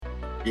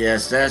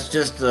Yes, that's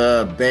just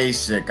the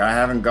basic. I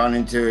haven't gone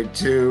into it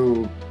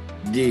too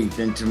deep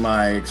into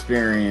my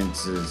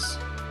experiences.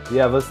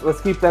 Yeah,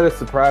 let's keep that a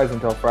surprise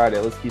until Friday.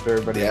 Let's keep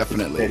everybody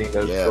Definitely. anticipating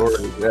those Yes.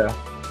 stories.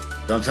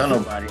 Yeah. Don't tell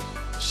nobody.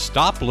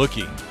 Stop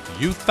looking.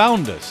 You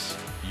found us.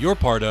 You're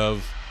part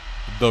of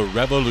the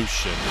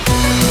revolution.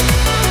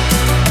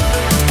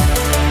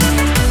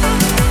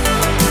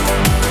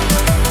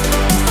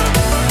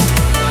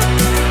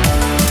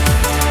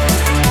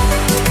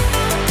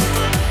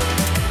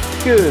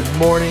 Good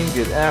morning,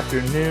 good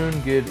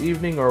afternoon, good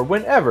evening, or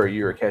whenever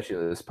you are catching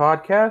this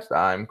podcast.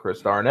 I'm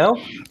Chris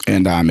Darnell.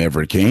 And I'm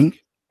Everett King.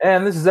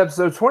 And this is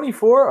episode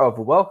 24 of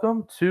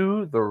Welcome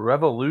to the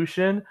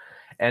Revolution.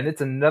 And it's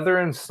another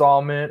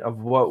installment of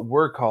what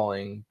we're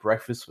calling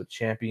Breakfast with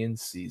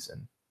Champions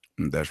season.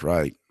 That's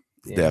right.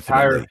 The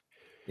Definitely.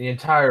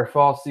 entire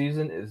fall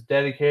season is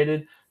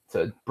dedicated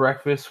to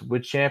Breakfast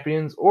with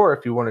Champions, or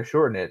if you want to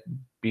shorten it,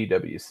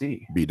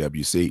 BWC.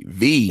 BWC.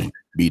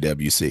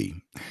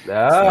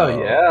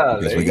 Oh, yeah.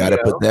 Because we got to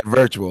put that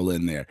virtual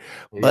in there.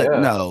 But Yeah.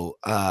 no,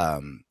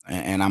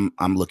 and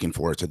I'm looking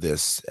forward to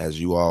this,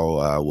 as you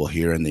all will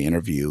hear in the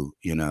interview.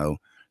 You know,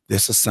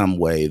 this is some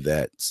way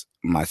that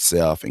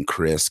myself and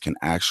Chris can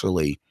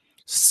actually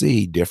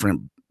see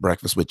different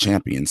Breakfast with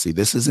Champions. See,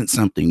 this isn't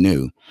something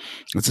new.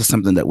 This is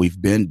something that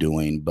we've been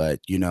doing, but,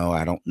 you know,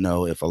 I don't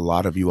know if a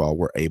lot of you all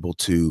were able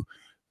to,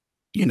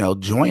 you know,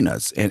 join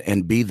us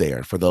and be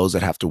there. For those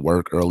that have to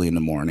work early in the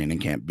morning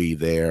and can't be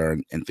there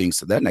and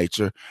things of that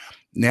nature.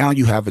 Now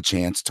you have a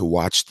chance to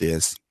watch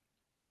this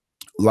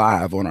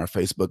live on our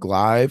Facebook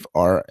Live,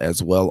 or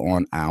as well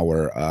on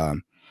our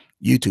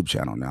YouTube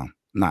channel. Now,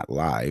 not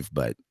live,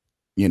 but,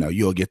 you know,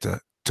 you'll get to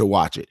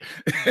watch it.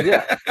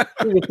 Yeah,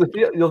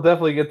 you'll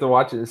definitely get to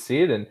watch it and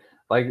see it. And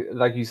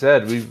like you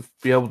said, we'll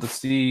be able to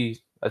see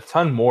a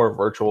ton more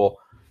virtual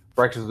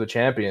Breakfast with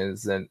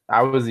Champions than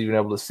I was even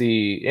able to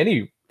see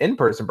any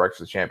in-person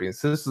Breakfast with Champions.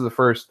 So this is the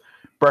first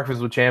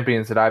Breakfast with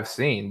Champions that I've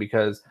seen,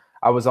 because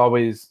I was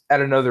always at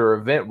another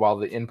event while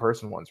the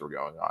in-person ones were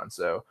going on.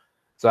 So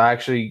I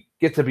actually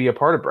get to be a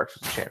part of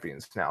Breakfast with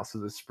Champions now. So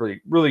this is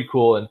really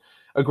cool and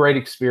a great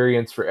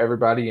experience for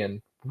everybody.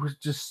 And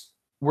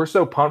we're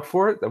so pumped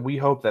for it that we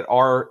hope that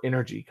our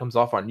energy comes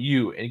off on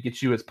you and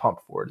gets you as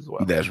pumped for it as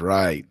well. That's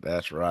right.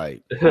 That's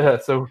right.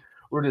 So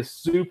we're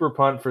just super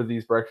pumped for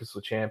these Breakfast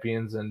with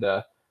Champions. And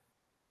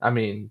I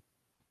mean,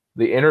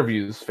 the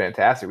interview is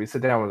fantastic. We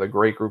sit down with a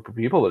great group of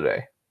people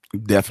today.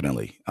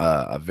 Definitely.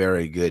 A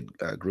very good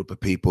group of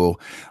people.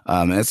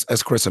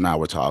 As Chris and I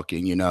were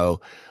talking, you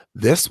know,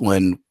 this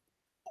one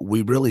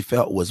we really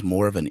felt was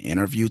more of an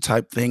interview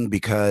type thing,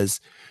 because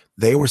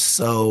they were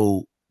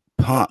so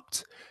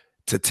pumped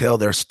to tell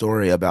their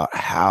story about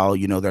how,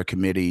 you know, their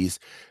committees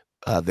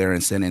there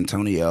in San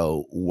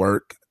Antonio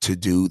work to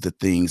do the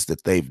things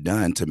that they've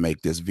done to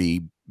make this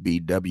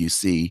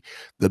BWC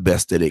the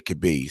best that it could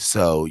be.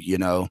 So, you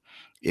know,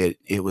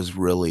 it was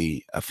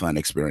really a fun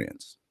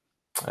experience.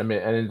 I mean,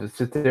 and to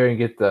sit there and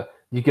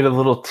you get a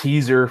little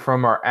teaser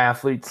from our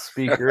athlete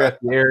speaker at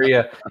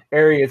the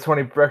area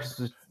 20 Breakfast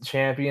with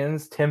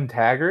Champions, Tim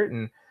Taggart,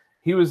 and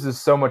he was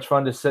just so much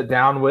fun to sit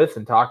down with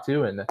and talk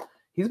to. And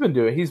he's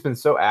been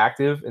so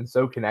active and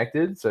so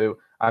connected. So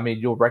I mean,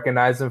 you'll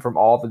recognize him from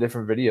all the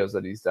different videos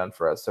that he's done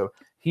for us. So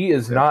he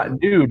is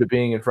not new to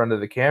being in front of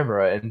the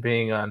camera and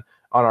being on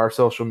our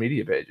social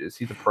media pages.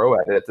 He's a pro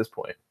at it at this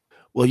point.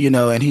 Well, you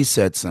know, and he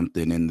said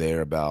something in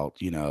there about,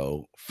 you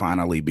know,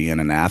 finally being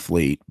an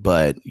athlete.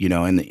 But, you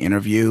know, in the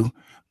interview,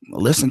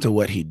 listen to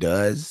what he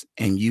does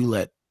and you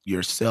let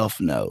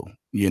yourself know.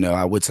 You know,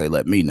 I would say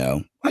let me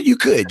know. Well, you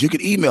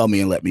could email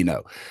me and let me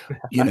know.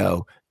 You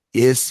know,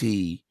 is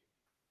he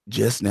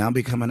just now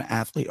become an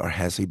athlete, or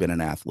has he been an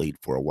athlete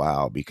for a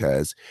while?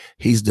 Because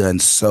he's done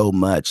so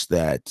much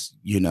that,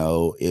 you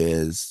know,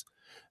 is,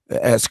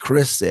 as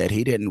Chris said,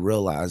 he didn't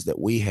realize that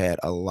we had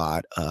a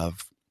lot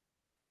of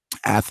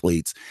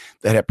athletes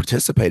that have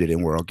participated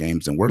in World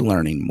Games, and we're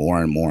learning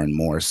more and more and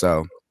more.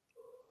 So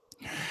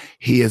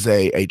he is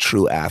a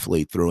true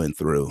athlete through and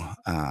through.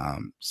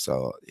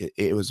 So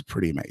it was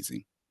pretty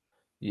amazing.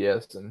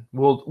 Yes, and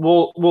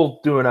we'll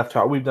do enough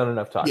talk. We've done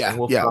enough talking. Yeah,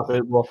 We'll stop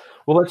it. We'll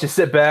let you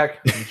sit back,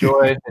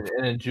 enjoy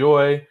and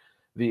enjoy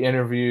the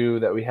interview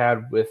that we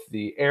had with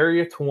the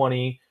Area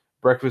 20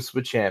 Breakfast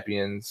with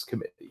Champions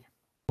committee.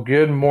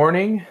 Good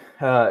morning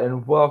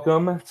and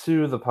welcome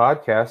to the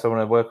podcast. I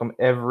want to welcome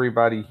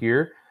everybody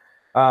here.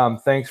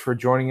 Thanks for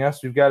joining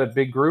us. We've got a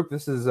big group.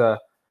 This is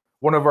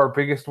one of our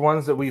biggest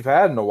ones that we've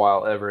had in a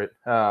while, Everett.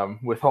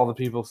 With all the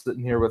people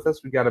sitting here with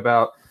us, we've got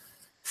about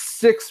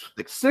six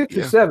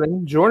or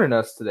seven joining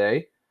us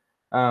today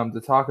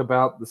to talk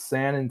about the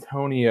San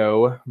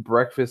Antonio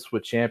Breakfast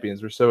with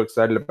Champions. We're so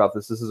excited about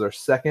this. This is our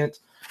second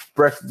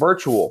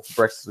virtual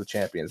Breakfast with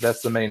Champions.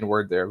 That's the main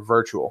word there,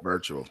 virtual.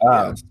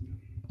 Yes.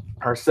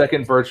 Our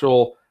second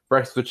virtual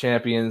Breakfast with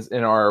Champions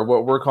in our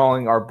what we're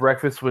calling our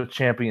Breakfast with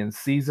Champions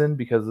season,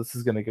 because this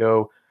is going to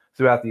go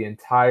throughout the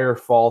entire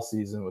fall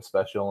season with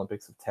Special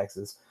Olympics of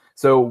Texas.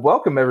 So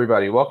welcome,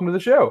 everybody. Welcome to the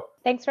show.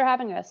 Thanks for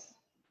having us.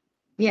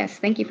 Yes,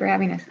 thank you for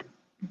having us.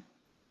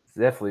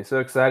 Definitely. So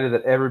excited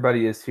that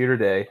everybody is here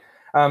today.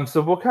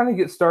 So we'll kind of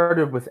get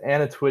started with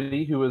Anna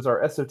Twitty, who is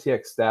our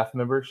SOTX staff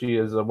member. She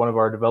is one of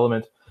our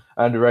development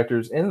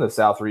directors in the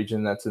South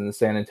region, that's in the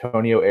San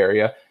Antonio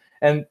area.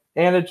 And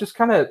Anna, just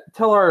kind of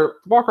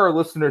walk our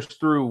listeners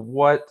through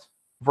what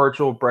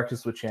Virtual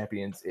Breakfast with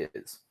Champions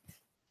is.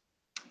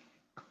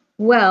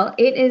 Well,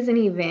 it is an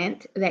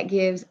event that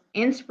gives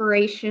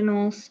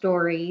inspirational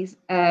stories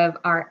of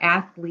our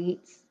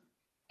athletes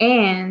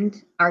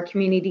and our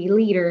community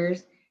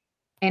leaders,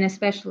 and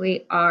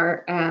especially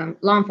our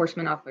law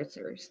enforcement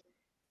officers.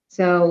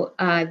 So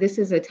this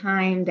is a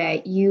time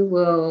that you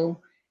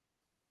will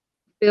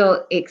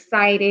feel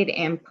excited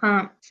and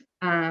pumped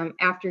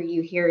after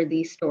you hear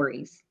these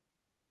stories.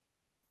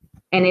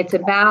 And it's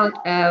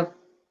about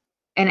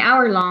an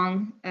hour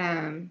long,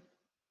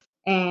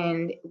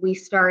 and we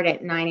start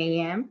at 9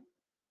 a.m.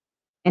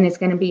 and it's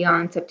going to be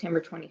on September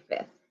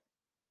 25th.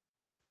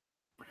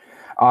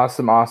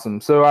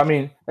 Awesome. So, I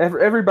mean,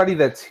 everybody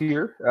that's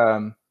here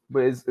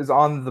is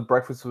on the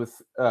Breakfast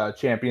with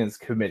Champions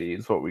committee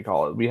is what we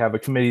call it. We have a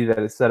committee that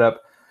is set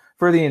up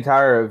for the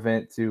entire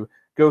event to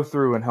go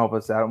through and help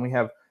us out. And we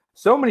have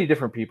so many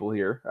different people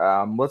here.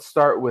 Let's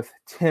start with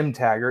Tim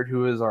Taggart,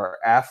 who is our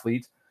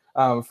athlete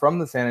from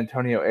the San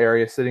Antonio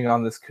area sitting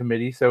on this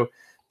committee. So,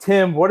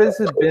 Tim, what has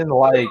it been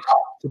like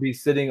to be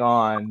sitting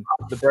on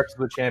the Breakfast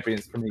with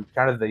Champions committee,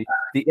 kind of the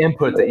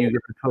input that you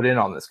get to put in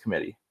on this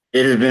committee?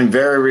 It has been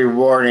very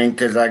rewarding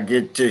because I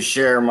get to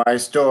share my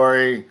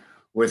story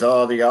with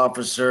all the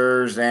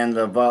officers and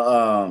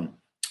the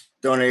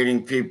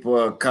donating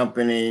people,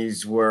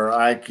 companies, where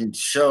I can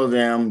show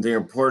them the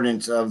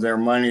importance of their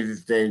money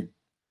that they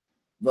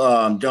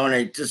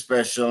donate to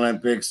Special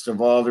Olympics, of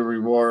all the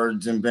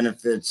rewards and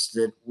benefits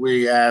that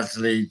we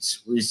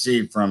athletes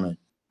receive from it.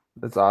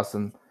 That's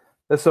awesome.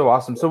 That's so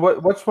awesome. So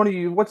what's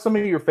some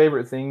of your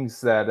favorite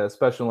things that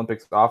Special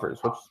Olympics offers?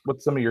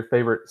 What's some of your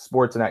favorite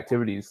sports and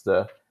activities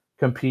to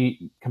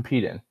compete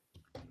in?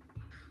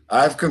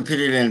 I've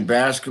competed in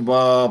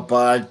basketball,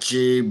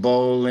 bocce,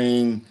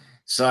 bowling,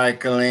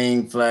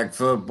 cycling, flag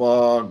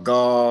football,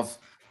 golf,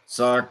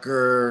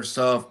 soccer,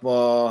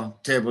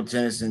 softball, table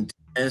tennis, and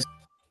tennis.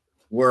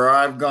 Where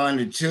I've gone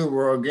to 2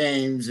 World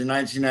Games. In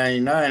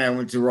 1999, I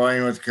went to Raleigh,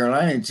 North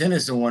Carolina in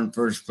tennis and won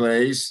first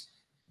place.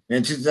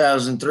 In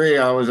 2003,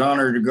 I was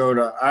honored to go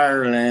to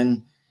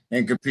Ireland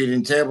and compete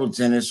in table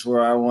tennis,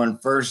 where I won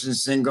first in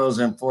singles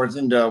and fourth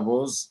in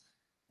doubles.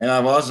 And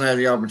I've also had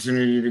the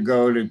opportunity to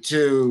go to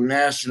 2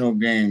 national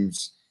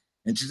games.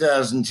 In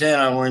 2010,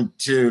 I went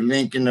to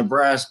Lincoln,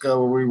 Nebraska,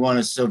 where we won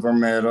a silver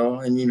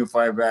medal in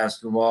unified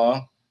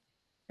basketball.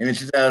 And in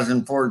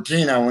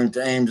 2014, I went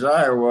to Ames,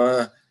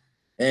 Iowa,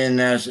 in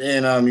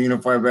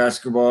unified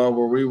basketball,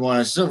 where we won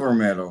a silver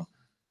medal.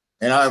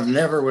 And I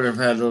never would have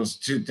had those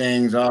 2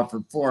 things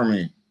offered for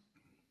me.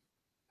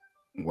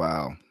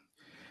 Wow.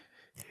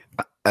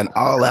 An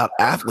all-out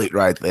athlete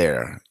right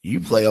there. You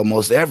play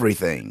almost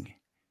everything.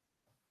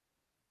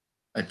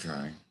 I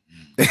try.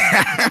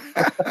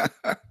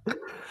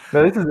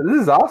 No, this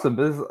is awesome.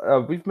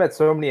 We've met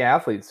so many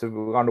athletes who've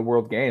gone to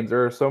World Games.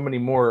 There are so many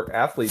more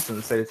athletes in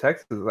the state of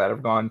Texas that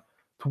have gone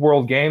to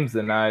World Games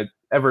than I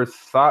ever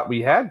thought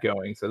we had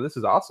going. So this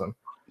is awesome.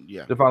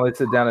 Yeah. To finally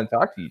sit down and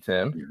talk to you,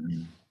 Tim.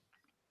 Mm-hmm.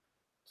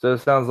 So it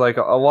sounds like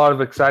a lot of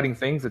exciting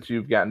things that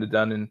you've gotten to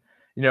done. And,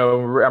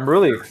 I'm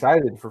really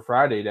excited for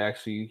Friday to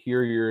actually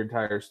hear your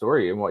entire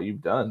story and what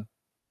you've done.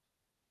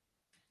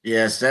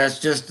 Yes, that's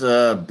just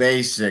the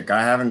basic.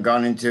 I haven't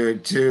gone into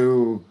it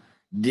too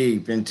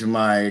deep into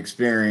my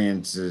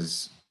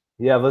experiences.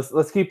 Yeah,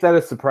 let's keep that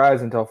a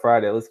surprise until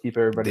Friday. Let's keep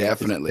everybody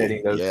definitely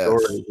anticipating those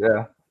stories.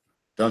 Yeah.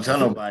 Don't tell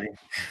nobody.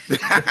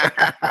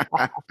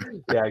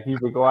 Yeah, keep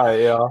it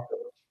quiet, y'all.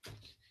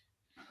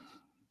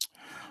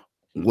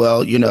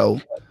 Well,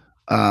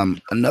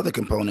 another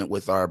component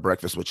with our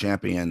Breakfast with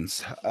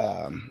Champions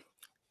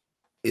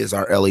is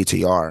our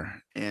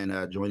LETR.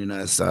 And joining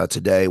us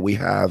today, we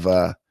have,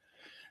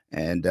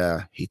 and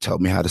he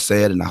told me how to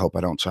say it, and I hope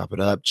I don't chop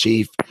it up,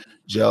 Chief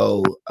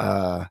Joe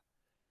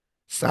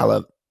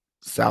Salvaggio.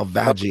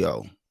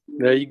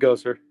 There you go,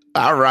 sir.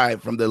 All right,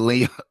 from the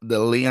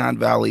Leon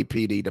Valley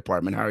PD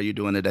Department. How are you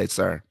doing today,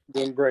 sir?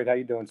 Doing great. How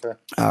you doing, sir?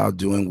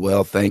 Doing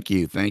well. Thank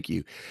you.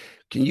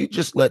 Can you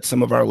just let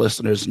some of our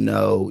listeners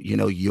know,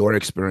 your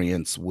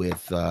experience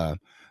with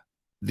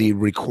the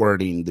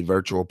recording, the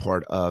virtual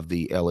part of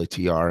the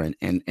LETR,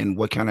 and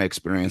what kind of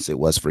experience it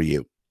was for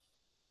you?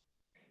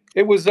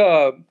 It was,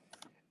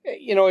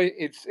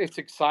 it's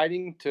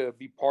exciting to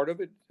be part of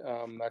it.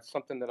 That's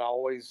something that I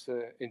always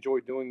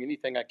enjoy doing.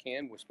 Anything I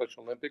can with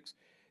Special Olympics.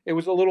 It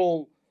was a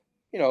little,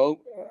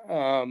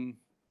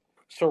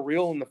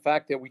 surreal in the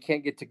fact that we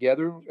can't get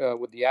together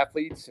with the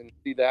athletes and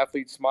see the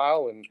athletes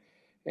smile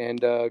and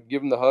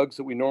give them the hugs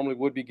that we normally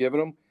would be giving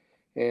them.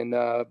 And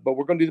but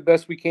we're going to do the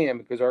best we can,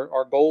 because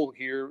our goal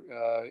here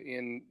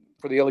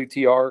for the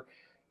LETR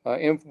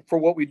and for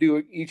what we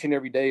do each and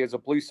every day as a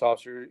police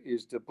officer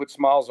is to put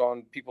smiles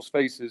on people's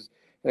faces,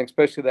 and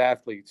especially the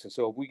athletes. And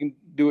so if we can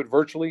do it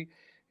virtually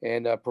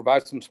and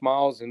provide some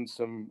smiles and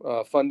some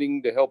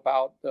funding to help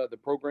out the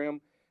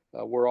program,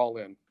 we're all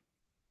in.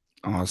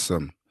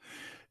 Awesome.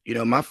 You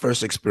know, my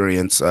first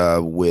experience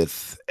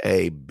with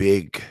a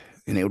big,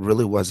 and it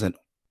really wasn't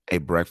a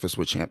breakfast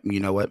with champions.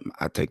 You know what?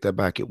 I take that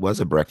back. It was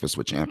a breakfast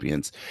with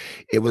champions.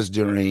 It was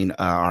during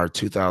our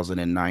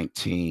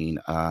 2019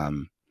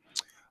 um,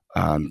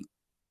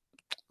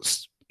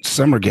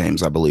 summer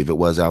games, I believe it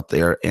was, out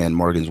there in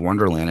Morgan's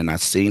Wonderland. And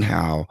I've seen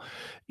how,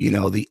 you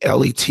know, the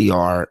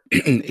LETR,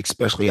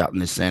 especially out in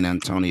the San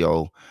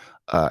Antonio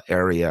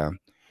area,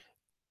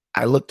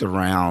 I looked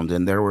around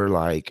and there were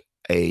like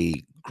a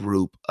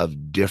group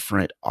of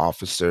different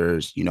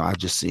officers. You know, I've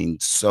just seen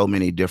so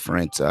many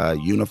different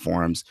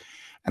uniforms.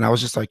 And I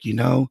was just like, you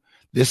know,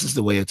 this is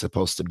the way it's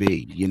supposed to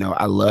be. You know,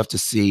 I love to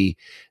see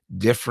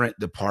different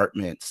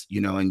departments,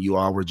 you know, and you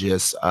all were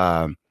just,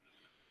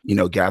 you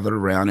know, gathered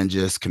around and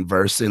just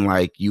conversing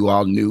like you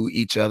all knew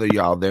each other,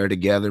 you all there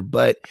together.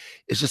 But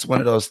it's just one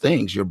of those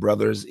things. Your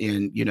brothers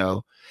in, you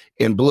know,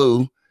 in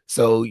blue.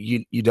 So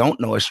you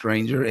don't know a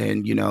stranger,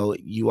 and, you know,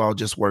 you all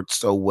just worked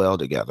so well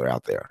together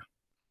out there.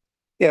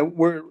 Yeah,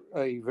 we're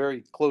a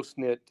very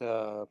close-knit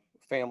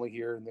family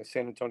here in the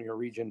San Antonio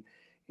region,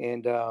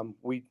 and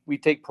we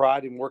take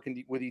pride in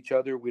working with each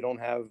other. We don't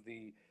have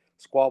the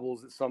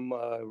squabbles that some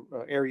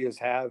areas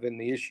have,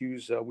 and the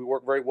issues. We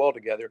work very well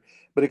together,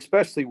 but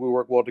especially we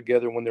work well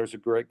together when there's a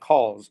great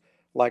cause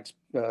like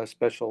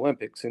Special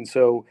Olympics. And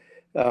so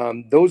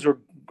those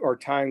are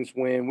times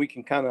when we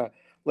can kind of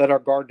let our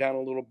guard down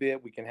a little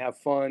bit. We can have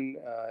fun,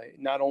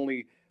 not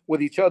only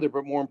with each other,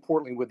 but more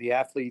importantly with the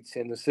athletes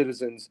and the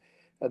citizens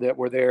that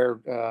we're there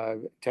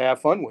to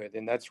have fun with.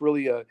 And that's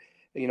really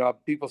you know,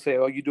 people say,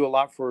 oh, you do a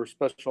lot for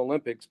Special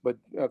Olympics, but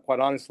quite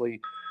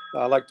honestly,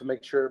 I like to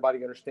make sure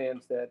everybody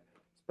understands that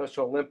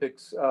Special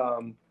Olympics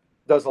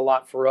does a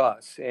lot for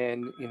us.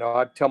 And, you know,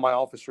 I tell my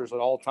officers at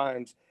all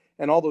times,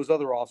 and all those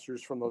other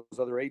officers from those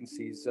other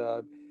agencies,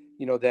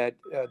 you know, that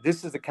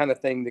this is the kind of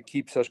thing that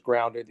keeps us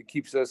grounded, that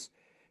keeps us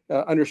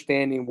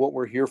understanding what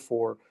we're here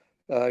for.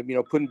 You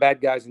know, putting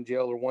bad guys in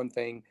jail are one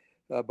thing,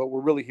 but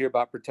we're really here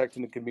about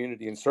protecting the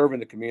community and serving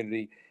the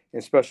community.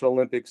 And Special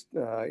Olympics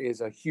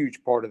is a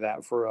huge part of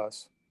that for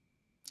us.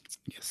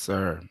 Yes,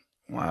 sir.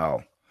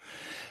 Wow.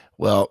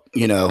 Well,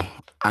 you know,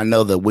 I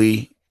know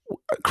that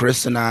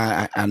Chris and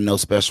I know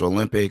Special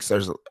Olympics.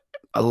 There's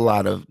a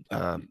lot of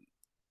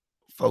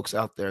folks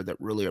out there that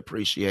really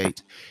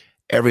appreciate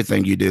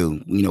everything you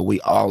do. You know, we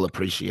all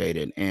appreciate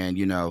it. And,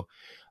 you know,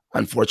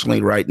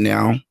 unfortunately right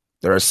now,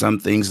 there are some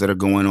things that are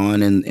going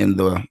on in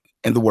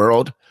the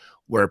world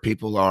where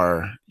people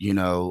are, you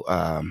know,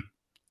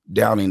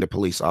 downing the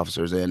police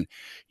officers. And,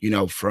 you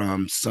know,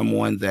 from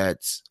someone that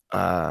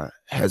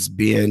has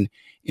been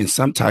in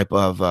some type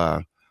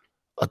of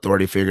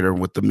authority figure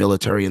with the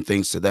military and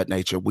things to that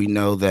nature,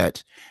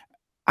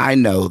 I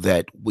know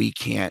that we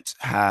can't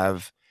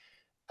have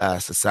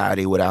a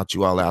society without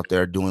you all out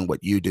there doing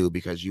what you do,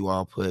 because you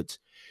all put,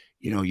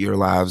 you know, your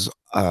lives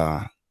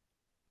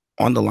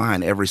on the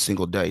line every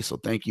single day. So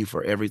thank you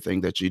for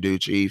everything that you do,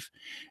 Chief.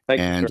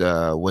 Thank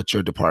you, what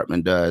your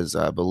department does.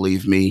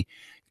 Believe me,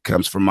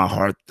 comes from my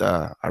heart.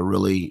 I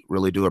really,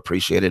 really do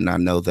appreciate it. And I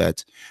know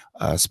that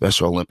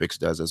Special Olympics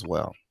does as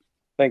well.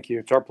 Thank you.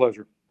 It's our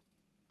pleasure.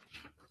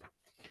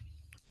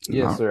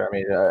 Yes, sir. I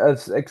mean,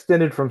 it's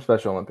extended from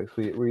Special Olympics.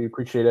 We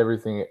appreciate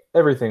everything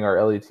our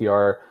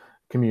LETR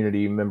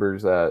community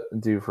members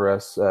do for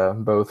us,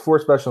 both for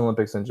Special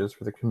Olympics and just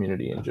for the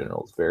community in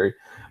general. It's very,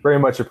 very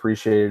much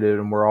appreciated,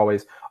 and we're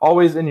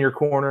always in your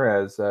corner,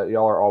 as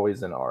y'all are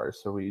always in ours.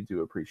 So we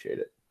do appreciate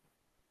it.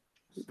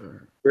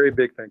 Very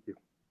big thank you.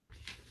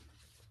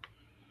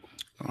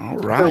 All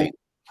right.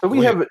 So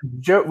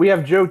we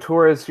have Joe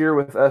Torres here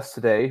with us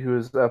today, who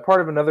is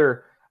part of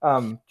another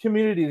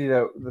community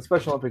that the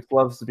Special Olympics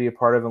loves to be a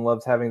part of and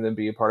loves having them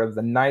be a part of,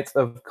 the Knights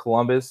of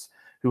Columbus,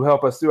 who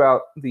help us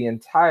throughout the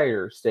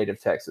entire state of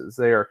Texas.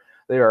 They are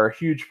a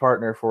huge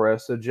partner for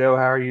us. So, Joe,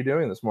 how are you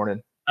doing this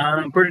morning?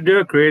 I'm pretty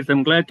good, Chris.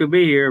 I'm glad to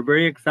be here.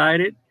 Very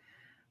excited.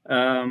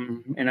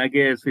 And I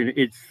guess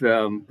it's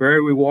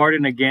very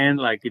rewarding, again,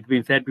 like it's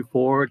been said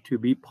before, to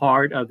be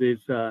part of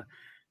this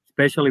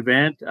special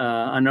event.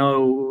 I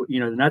know, you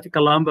know, the Knights of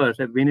Columbus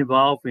have been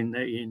involved in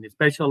the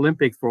Special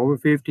Olympics for over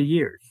 50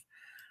 years.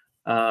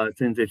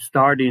 Since it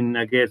started,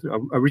 I guess,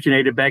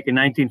 originated back in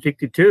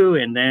 1962,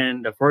 and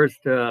then the first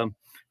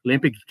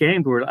Olympics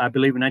games were, I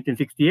believe, in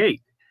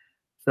 1968.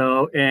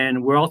 So,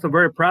 and we're also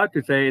very proud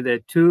to say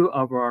that two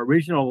of our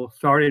original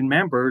starting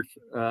members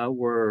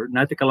were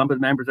Knights of Columbus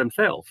members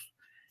themselves.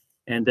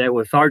 And that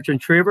was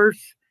Sergeant Trivers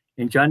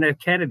and John F.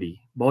 Kennedy.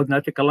 Both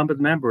Knights of Columbus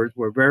members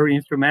were very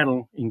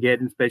instrumental in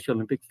getting Special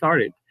Olympics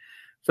started.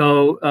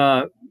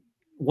 So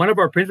one of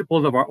our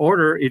principles of our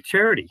order is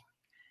charity.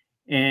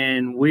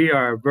 And we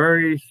are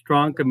very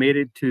strong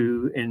committed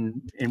to, and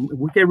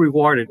we get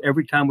rewarded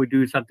every time we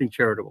do something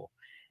charitable.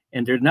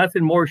 And there's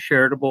nothing more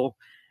charitable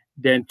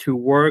than to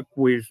work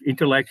with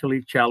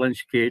intellectually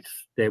challenged kids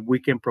that we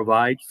can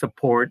provide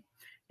support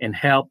and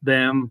help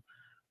them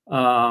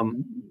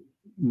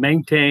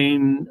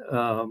maintain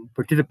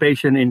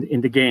participation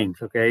in the games.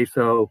 Okay,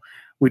 so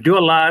we do a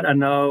lot. I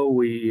know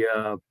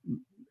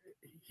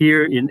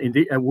here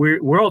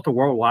we're also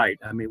worldwide.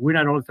 I mean, we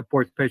not only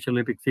support Special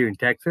Olympics here in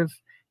Texas,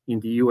 in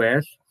the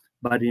U.S.,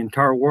 but the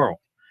entire world.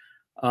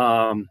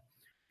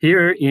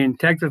 Here in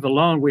Texas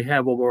alone, we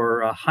have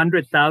over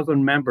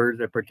 100,000 members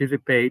that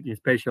participate in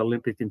Special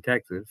Olympics in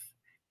Texas.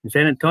 In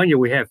San Antonio,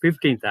 we have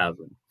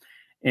 15,000.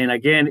 And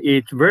again,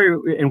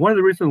 and one of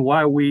the reasons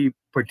why we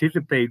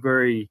participate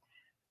very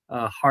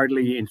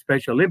hardly in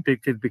Special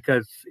Olympics is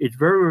because it's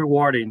very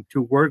rewarding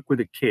to work with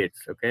the kids.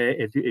 Okay,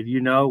 as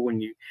you know,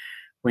 when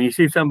you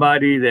see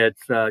somebody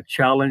that's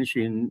challenged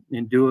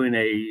in doing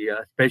a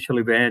special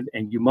event,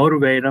 and you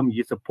motivate them,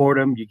 you support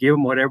them, you give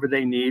them whatever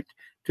they need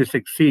to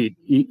succeed,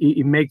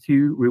 it makes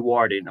you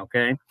rewarding.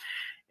 Okay,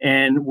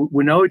 and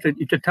we know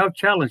it's a tough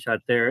challenge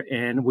out there,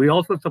 and we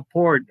also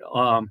support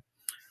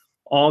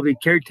all the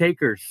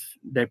caretakers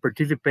that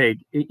participate,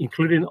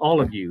 including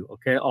all of you.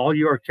 Okay, all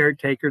you are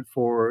caretakers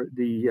for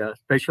the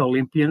Special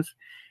Olympians,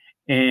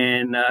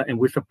 and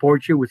we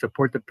support you. We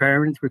support the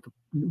parents.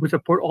 We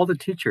support all the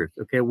teachers.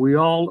 Okay, we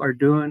all are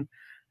doing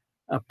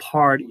a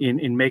part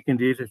in making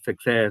this a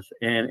success.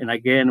 And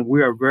again,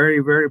 we are very,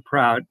 very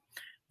proud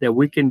that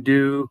we can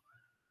do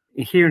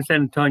here in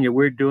San Antonio.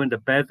 We're doing the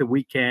best that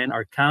we can.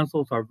 Our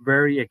councils are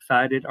very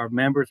excited. Our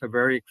members are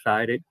very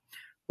excited.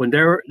 When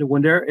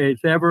there is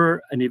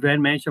ever an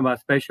event mentioned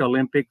about Special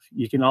Olympics,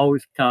 you can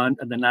always count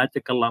on the Knights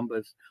of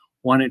Columbus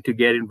wanting to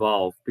get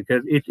involved,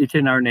 because it's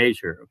in our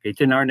nature. Okay,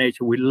 it's in our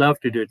nature. We love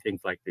to do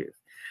things like this.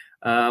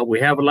 We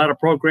have a lot of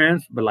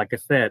programs, but like I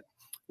said,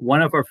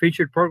 one of our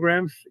featured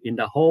programs in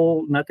the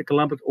whole Knights of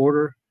Columbus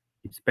order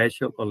is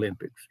Special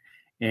Olympics,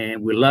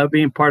 and we love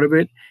being part of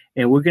it.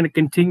 And we're going to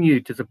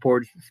continue to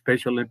support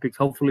Special Olympics,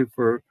 hopefully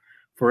for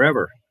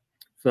forever.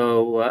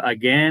 So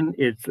again,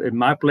 it's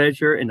my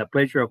pleasure and the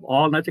pleasure of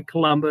all Knights of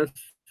Columbus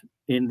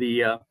in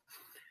the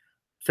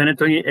San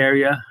Antonio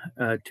area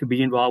to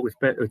be involved with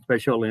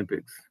Special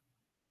Olympics.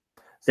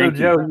 So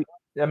Joe,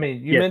 I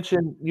mean, you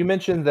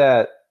mentioned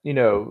that, you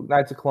know,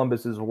 Knights of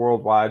Columbus is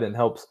worldwide and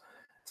helps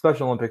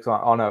Special Olympics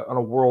on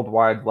a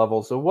worldwide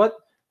level. So what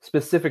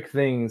specific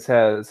things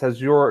has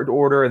your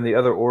order and the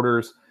other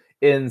orders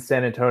in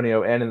San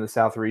Antonio and in the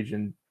South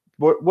region?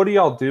 What do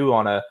y'all do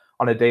on a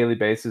daily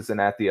basis and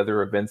at the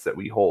other events that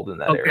we hold in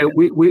that area?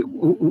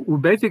 We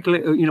basically,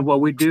 you know, what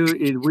we do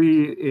is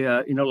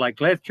you know, like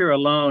last year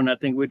alone, I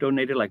think we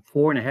donated like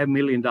 $4.5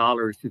 million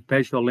to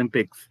Special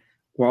Olympics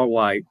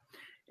worldwide.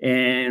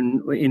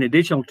 And in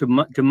addition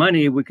to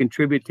money, we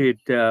contributed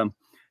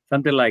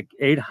something like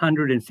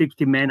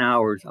 860 man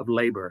hours of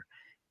labor.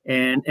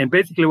 And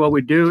basically what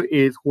we do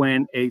is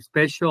when a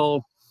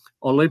Special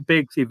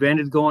Olympics event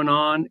is going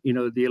on, you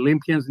know, the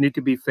Olympians need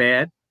to be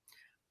fed.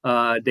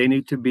 They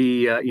need to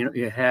be, you know,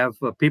 you have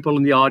people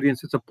in the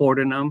audience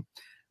supporting them.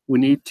 We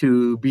need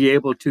to be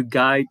able to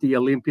guide the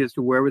Olympians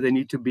to wherever they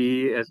need to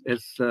be as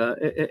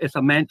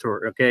a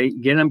mentor. Okay,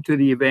 get them to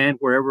the event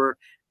wherever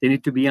they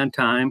need to be on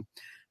time.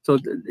 So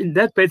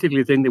that's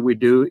basically the thing that we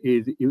do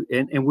is,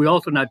 and we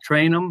also not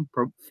train them,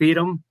 feed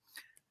them,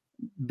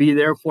 be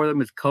there for them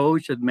as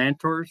coach, as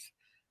mentors.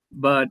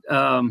 But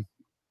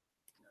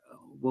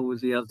what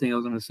was the other thing I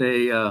was going to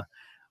say?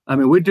 I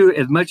mean, we do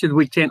as much as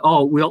we can.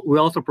 Oh, we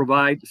also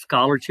provide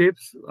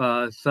scholarships.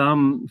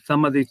 Some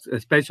of these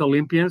Special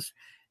Olympians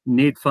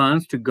need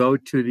funds to go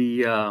to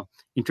the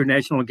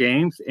international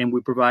games, and we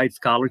provide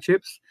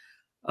scholarships.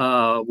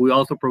 We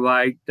also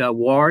provide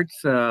awards,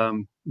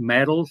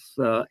 medals,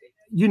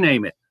 you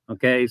name it.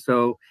 Okay,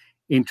 so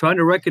in trying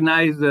to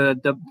recognize to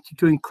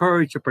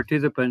encourage the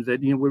participants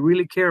that, you know, we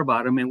really care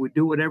about them, and we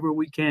do whatever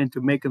we can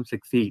to make them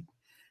succeed.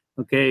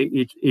 Okay,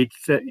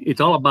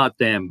 it's all about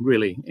them,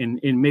 really, and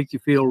it makes you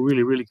feel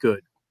really, really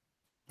good.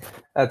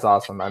 That's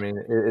awesome. I mean,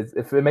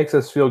 if it makes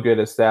us feel good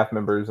as staff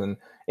members and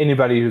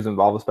anybody who's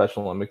involved with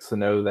Special Olympics to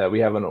know that we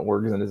have an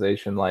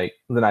organization like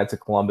the Knights of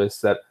Columbus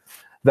that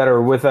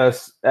are with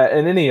us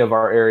in any of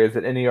our areas,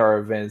 at any of our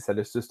events, that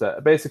it's just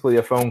basically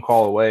a phone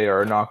call away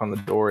or a knock on the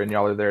door, and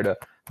y'all are there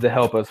to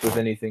help us with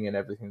anything and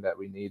everything that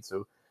we need.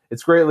 So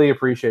it's greatly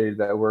appreciated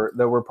that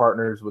we're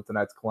partners with the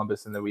Knights of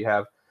Columbus, and that we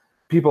have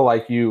people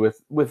like you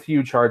with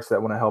huge hearts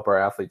that want to help our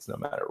athletes no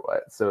matter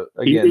what. So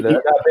again,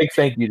 a big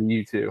thank you to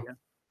you too.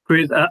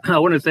 Chris, I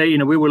want to say, you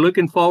know, we were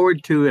looking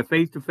forward to a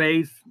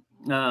face-to-face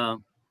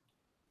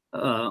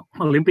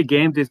Olympic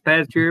Games this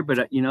past year,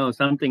 but you know,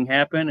 something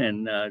happened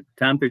and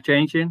times are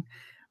changing.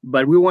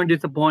 But we weren't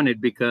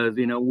disappointed because,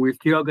 you know, we're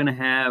still going to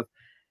have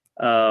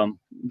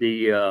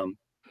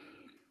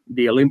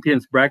the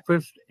Olympians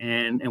breakfast,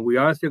 and we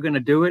are still going to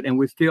do it, and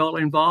we're still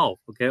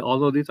involved. Okay,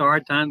 although these are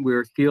hard times,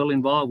 we're still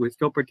involved. We're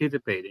still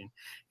participating,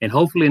 and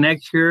hopefully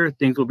next year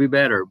things will be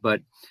better.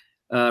 But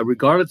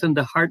regardless of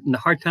the hard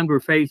times we're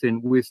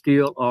facing, we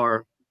still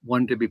are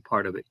wanting to be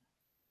part of it.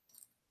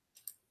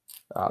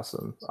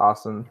 Awesome.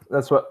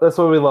 That's what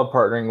we love,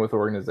 partnering with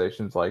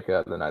organizations like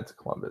the Knights of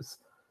Columbus.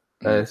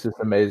 It's just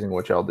amazing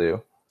what y'all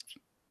do.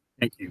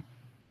 Thank you.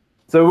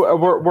 So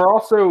we're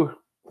also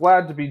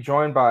glad to be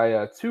joined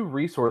by two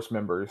resource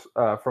members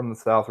from the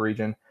South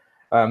region,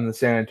 the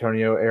San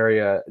Antonio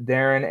area.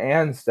 Darren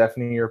and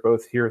Stephanie are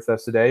both here with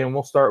us today, and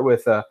we'll start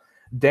with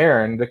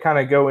Darren, to kind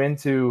of go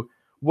into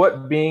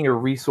what being a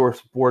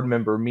resource board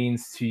member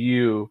means to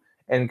you,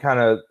 and kind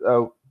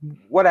of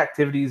what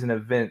activities and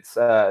events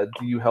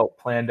do you help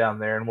plan down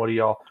there, and what do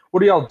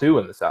y'all do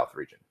in the South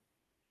region?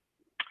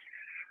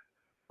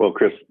 Well,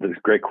 Chris, that's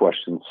a great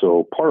question.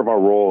 So part of our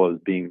role as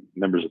being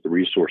members of the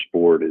resource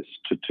board is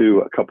to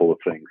do a couple of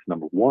things.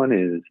 Number one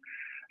is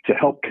to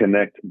help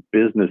connect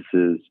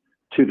businesses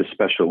to the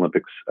Special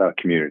Olympics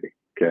community,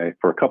 okay,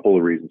 for a couple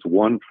of reasons.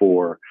 One,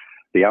 for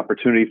the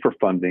opportunity for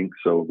funding,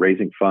 so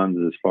raising funds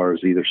as far as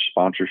either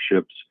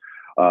sponsorships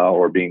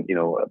or being,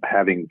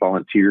 having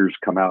volunteers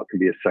come out can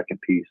be a second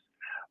piece.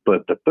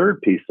 But the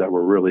third piece that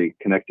we're really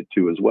connected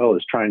to as well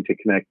is trying to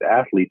connect the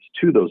athletes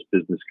to those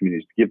business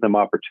communities, to give them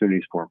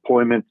opportunities for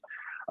employment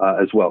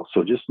as well.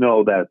 So just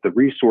know that the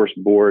resource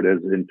board, as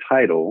in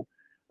title,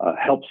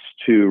 helps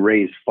to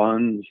raise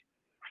funds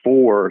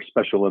for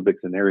Special Olympics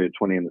in Area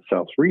 20 in the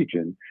South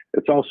region.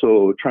 It's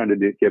also trying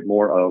to get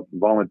more of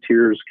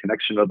volunteers,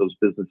 connection of those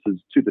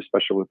businesses to the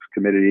Special Olympics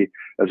committee,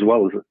 as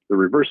well as the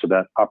reverse of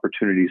that,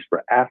 opportunities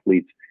for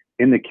athletes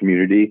in the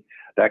community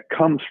that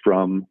comes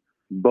from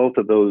both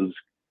of those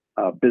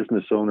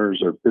business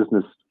owners or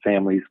business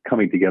families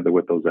coming together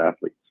with those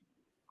athletes.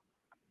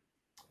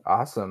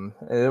 Awesome.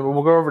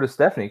 We'll go over to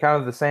Stephanie. Kind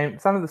of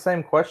the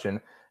same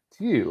question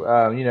to you.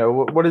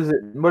 What does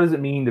it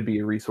mean to be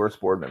a resource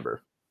board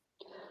member?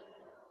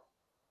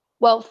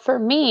 Well, for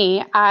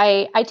me,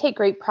 I take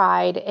great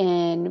pride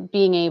in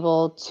being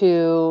able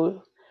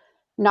to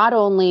not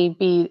only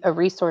be a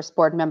resource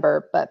board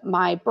member, but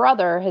my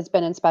brother has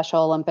been in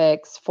Special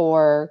Olympics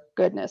for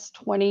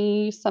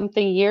 20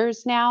 something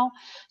years now.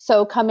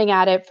 So coming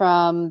at it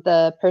from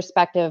the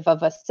perspective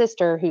of a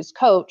sister who's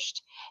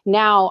coached,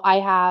 now I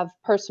have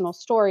personal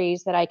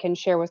stories that I can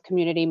share with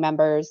community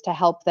members to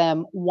help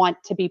them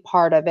want to be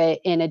part of it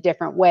in a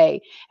different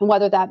way. And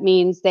whether that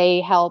means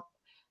they help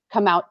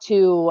come out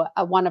to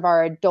one of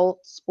our adult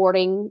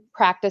sporting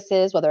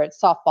practices, whether it's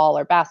softball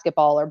or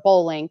basketball or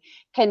bowling,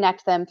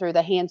 connect them through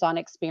the hands-on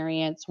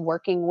experience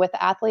working with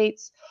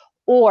athletes,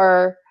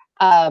 or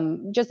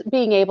just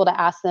being able to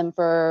ask them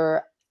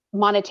for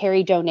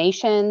monetary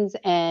donations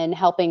and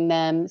helping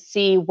them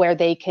see where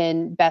they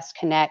can best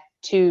connect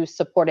to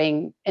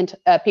supporting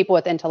people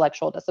with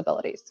intellectual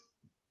disabilities.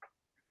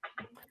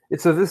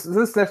 So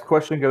this next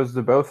question goes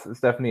to both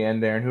Stephanie and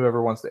Darren,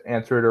 whoever wants to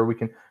answer it,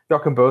 or y'all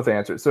can both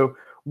answer it. So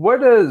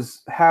what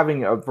does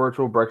having a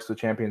virtual Breakfast with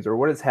Champions, or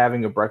what does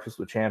having a Breakfast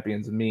with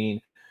Champions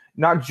mean,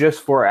 not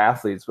just for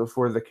athletes, but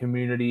for the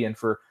community and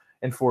for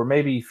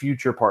maybe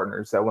future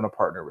partners that want to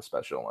partner with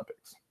Special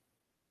Olympics?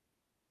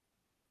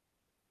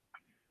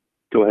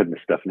 Go ahead, Ms.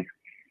 Stephanie.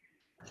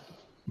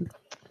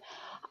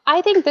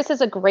 I think this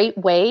is a great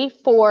way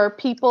for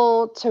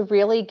people to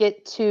really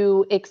get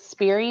to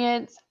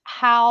experience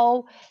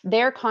how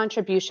their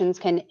contributions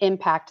can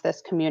impact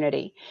this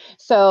community.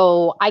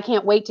 So I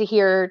can't wait to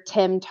hear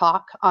Tim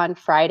talk on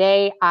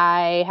Friday.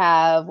 I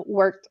have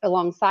worked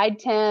alongside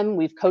Tim.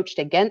 We've coached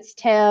against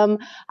Tim.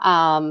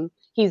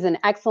 He's an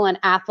excellent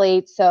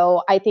athlete.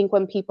 So I think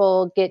when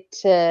people get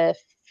to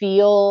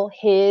feel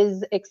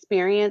his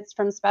experience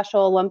from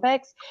Special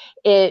Olympics,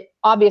 it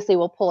obviously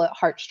will pull at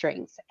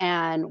heartstrings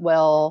and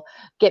will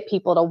get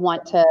people to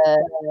want to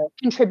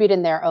contribute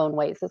in their own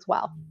ways as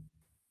well.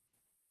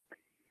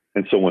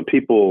 And so when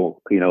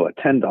people,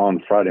 attend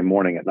on Friday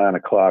morning at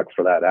 9:00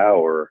 for that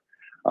hour,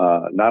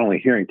 not only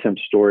hearing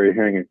Tim's story,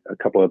 hearing a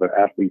couple other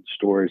athletes'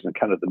 stories and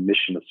kind of the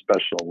mission of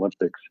Special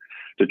Olympics,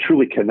 to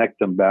truly connect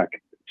them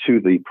back to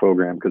the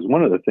program. Because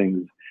one of the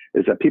things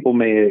is that people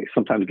may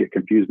sometimes get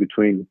confused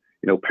between,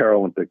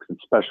 Paralympics and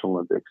Special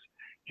Olympics.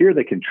 Here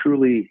they can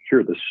truly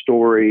hear the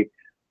story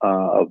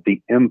of the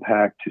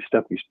impact, to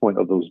Stephanie's point,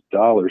 of those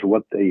dollars,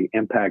 what the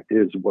impact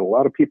is. What a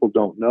lot of people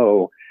don't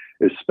know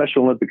is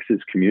Special Olympics is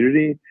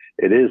community.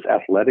 It is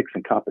athletics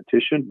and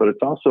competition, but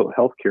it's also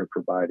healthcare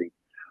providing.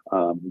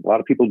 A lot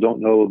of people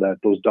don't know that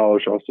those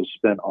dollars are also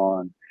spent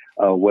on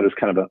what is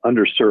kind of an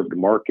underserved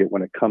market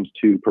when it comes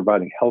to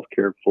providing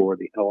healthcare for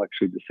the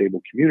intellectually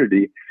disabled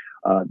community,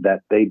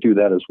 that they do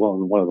that as well.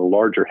 And one of the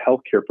larger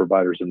healthcare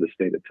providers in the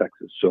state of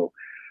Texas. So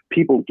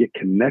people get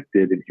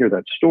connected and hear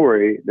that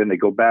story, then they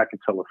go back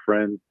and tell a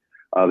friend.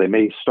 They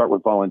may start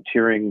with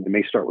volunteering. They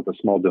may start with a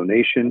small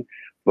donation,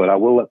 but I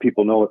will let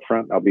people know up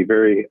front. I'll be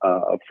very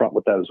upfront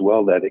with that as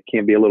well, that it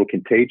can be a little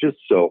contagious.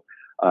 So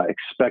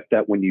expect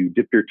that when you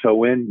dip your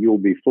toe in, you'll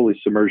be fully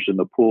submerged in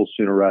the pool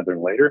sooner rather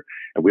than later.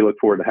 And we look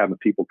forward to having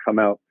people come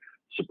out,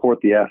 support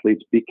the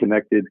athletes, be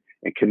connected,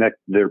 and connect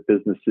their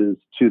businesses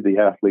to the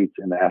athletes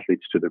and the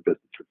athletes to their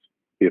businesses.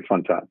 Be a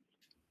fun time.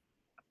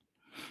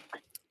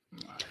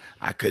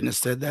 I couldn't have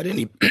said that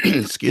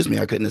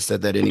I couldn't have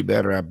said that any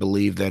better. I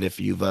believe that if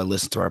you've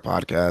listened to our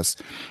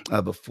podcast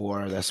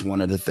before, that's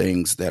one of the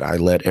things that I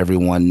let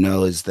everyone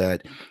know is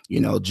that,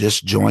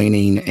 just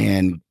joining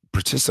and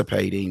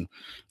participating,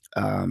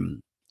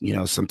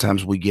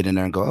 sometimes we get in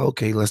there and go,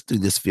 okay, let's do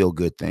this feel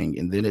good thing.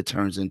 And then it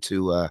turns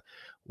into,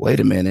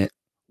 wait a minute,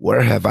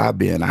 where have I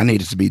been? I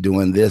needed to be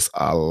doing this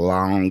a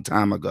long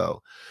time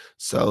ago.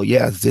 So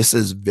yeah, this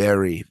is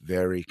very,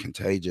 very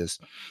contagious.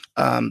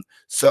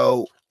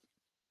 So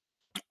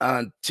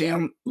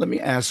Tim, let me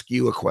ask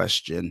you a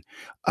question.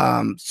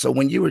 So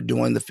when you were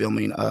doing the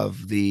filming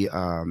of the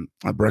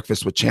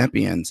Breakfast with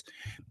Champions,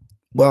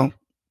 well,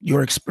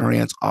 your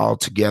experience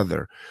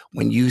altogether,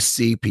 when you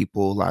see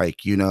people like,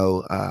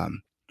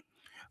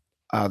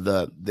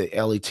 the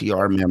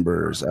LETR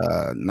members,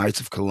 Knights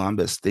of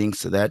Columbus,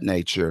 things of that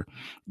nature,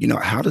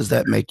 how does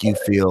that make you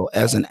feel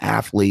as an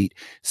athlete,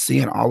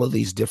 seeing all of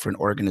these different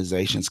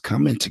organizations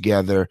coming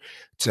together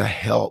to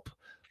help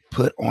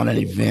put on an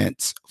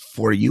event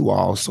for you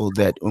all, so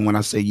that, and when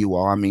I say you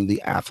all, I mean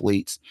the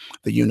athletes,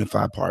 the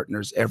unified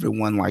partners,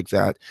 everyone like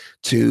that,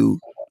 to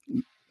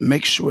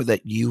make sure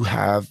that you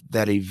have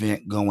that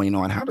event going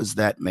on? How does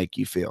that make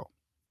you feel?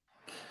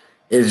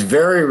 It's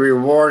very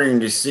rewarding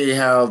to see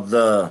how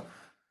the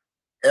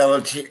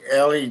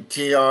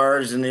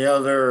LETRs and the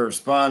other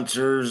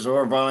sponsors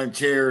or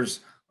volunteers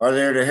are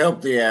there to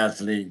help the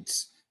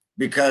athletes,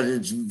 because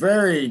it's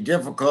very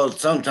difficult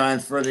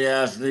sometimes for the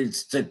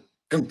athletes to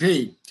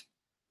compete.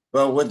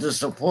 But with the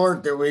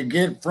support that we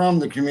get from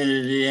the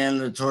community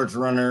and the torch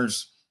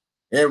runners,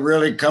 it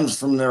really comes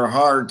from their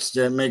hearts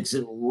that makes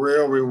it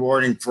real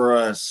rewarding for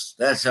us.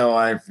 That's how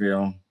I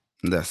feel.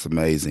 That's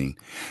amazing.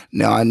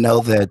 Now, I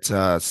know that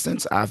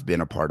since I've been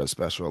a part of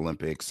Special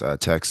Olympics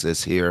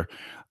Texas here,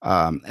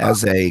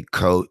 as a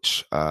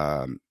coach,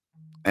 and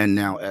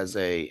now as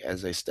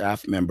a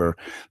staff member,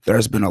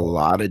 there's been a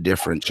lot of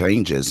different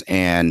changes.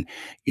 And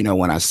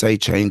when I say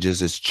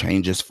changes, it's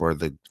changes for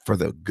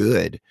the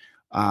good.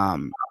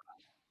 Um,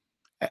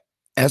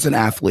 as an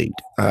athlete,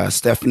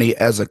 Stephanie,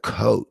 as a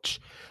coach,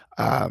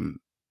 um,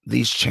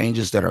 these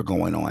changes that are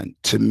going on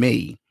to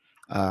me,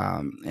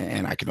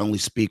 and I can only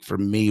speak for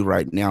me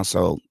right now,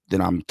 so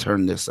then I'm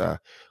turning this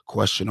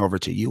question over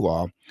to you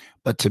all.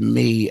 But to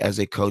me, as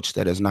a coach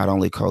that has not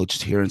only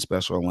coached here in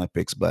Special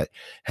Olympics, but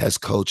has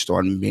coached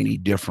on many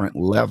different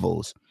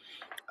levels,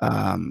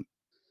 um,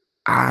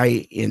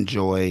 I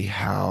enjoy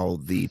how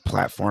the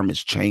platform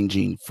is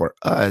changing for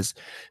us,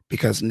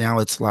 because now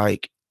it's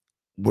like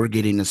we're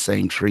getting the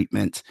same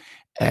treatment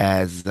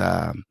as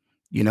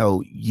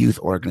youth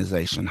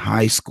organization,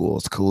 high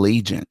schools,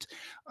 collegiate,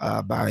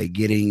 by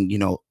getting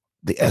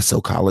the SO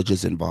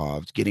colleges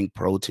involved, getting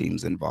pro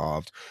teams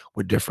involved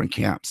with different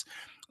camps.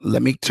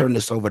 Let me turn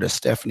this over to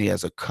Stephanie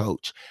as a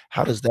coach.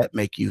 How does that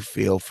make you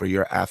feel for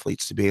your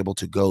athletes to be able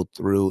to go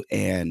through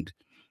and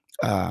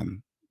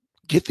um,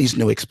 get these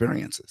new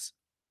experiences?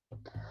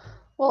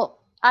 Well,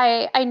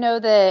 I know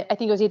that I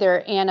think it was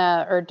either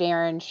Anna or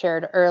Darren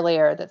shared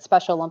earlier that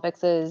Special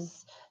Olympics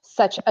is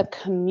such a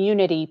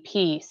community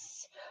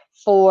piece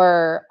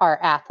for our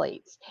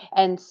athletes.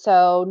 And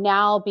so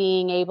now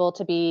being able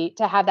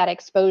to have that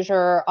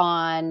exposure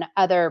on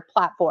other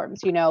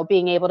platforms,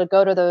 being able to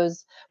go to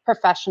those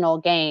professional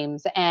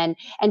games and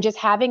just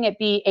having it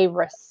be a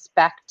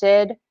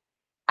respected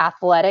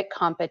athletic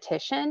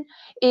competition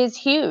is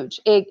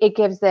huge. It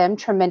gives them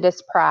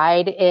tremendous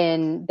pride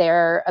in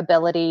their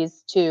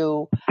abilities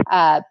to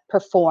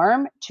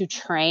perform, to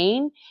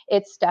train.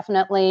 It's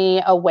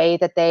definitely a way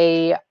that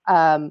they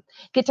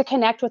get to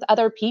connect with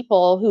other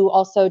people who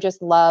also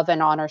just love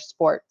and honor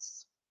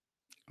sports.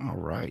 All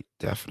right,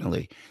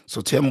 definitely. So,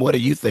 Tim, what do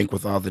you think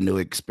with all the new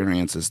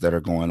experiences that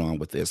are going on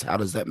with this? How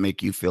does that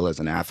make you feel as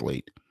an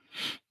athlete?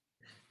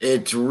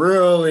 It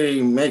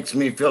really makes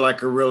me feel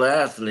like a real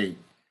athlete,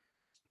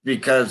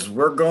 because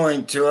we're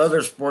going to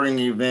other sporting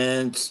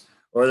events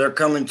or they're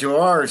coming to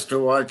ours to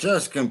watch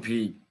us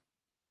compete.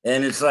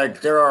 And it's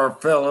like they're our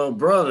fellow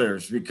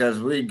brothers because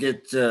we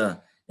get to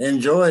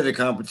enjoy the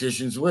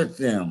competitions with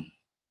them.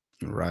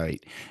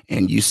 Right.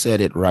 And you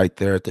said it right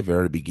there at the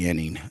very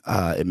beginning.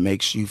 It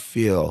makes you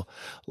feel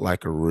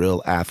like a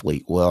real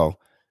athlete. Well,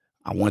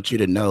 I want you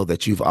to know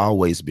that you've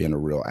always been a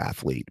real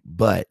athlete,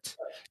 but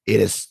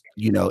it's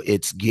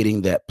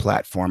getting that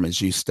platform,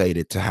 as you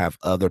stated, to have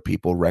other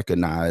people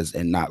recognize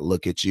and not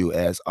look at you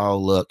as, oh,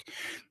 look,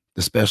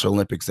 the Special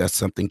Olympics, that's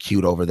something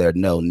cute over there.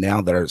 No,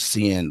 now they're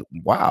seeing,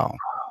 wow,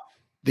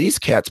 these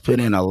cats put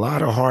in a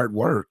lot of hard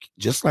work,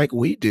 just like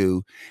we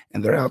do,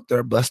 and they're out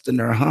there busting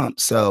their hump.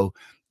 So,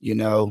 you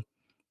know,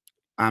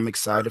 I'm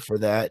excited for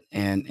that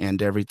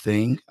and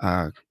everything.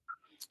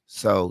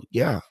 So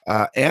yeah,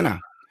 Anna,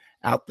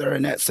 out there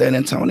in that San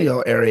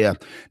Antonio area.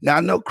 Now I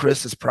know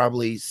Chris has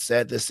probably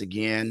said this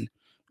again,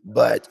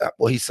 but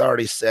well, he's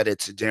already said it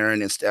to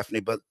Darren and Stephanie.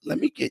 But let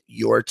me get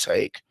your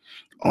take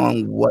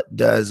on what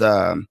does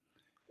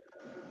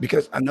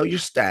because I know your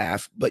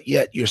staff, but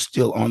yet you're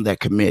still on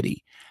that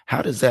committee.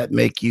 How does that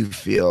make you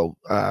feel?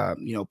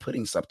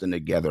 Putting something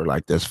together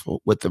like this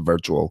with the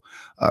virtual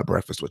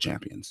Breakfast with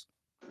Champions.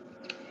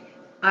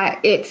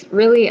 It's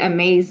really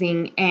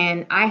amazing,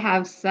 and I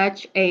have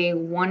such a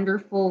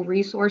wonderful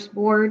resource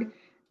board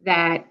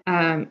that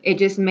it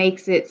just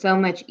makes it so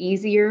much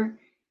easier.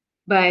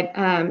 But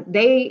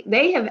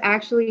they have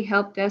actually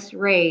helped us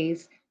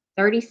raise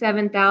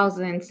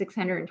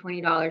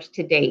 $37,620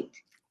 to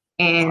date,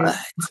 and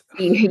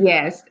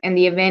yes, and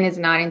the event is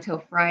not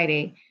until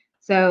Friday,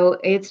 so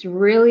it's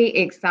really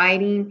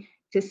exciting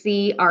to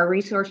see our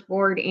resource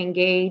board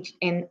engaged,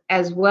 and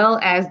as well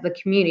as the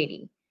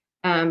community.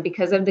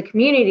 Because of the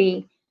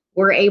community,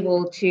 we're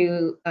able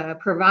to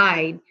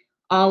provide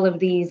all of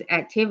these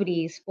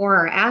activities for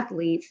our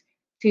athletes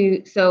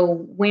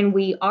so when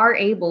we are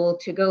able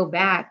to go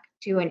back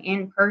to an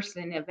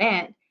in-person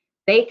event,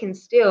 they can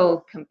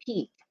still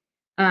compete.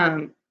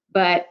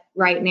 But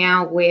right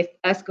now, with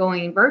us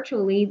going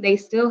virtually, they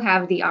still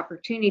have the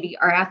opportunity,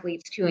 our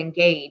athletes, to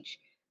engage.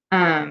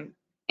 And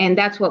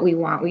that's what we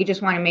want. We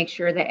just want to make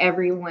sure that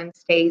everyone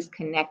stays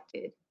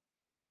connected.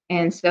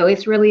 And so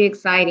it's really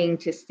exciting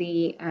to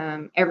see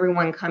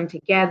everyone come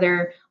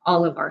together,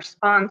 all of our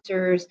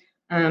sponsors.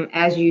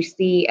 As you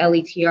see,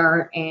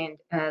 LETR and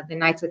the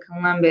Knights of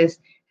Columbus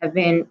have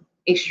been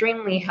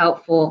extremely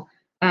helpful.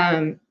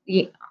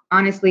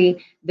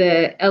 Honestly,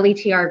 the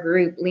LETR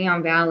group,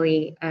 Leon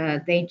Valley,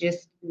 they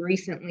just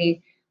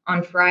recently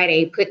on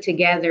Friday put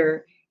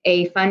together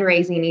a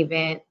fundraising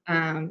event,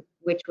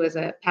 which was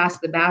a Pass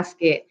the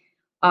Basket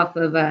off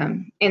of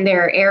in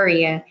their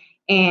area,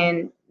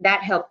 and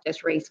that helped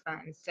us raise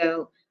funds.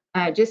 So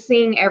just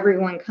seeing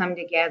everyone come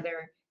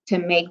together to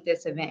make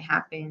this event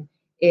happen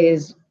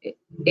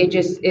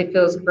it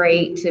feels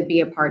great to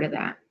be a part of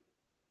that.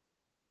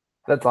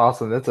 That's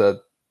awesome. That's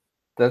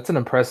an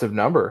impressive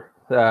number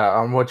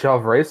on what y'all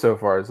have raised so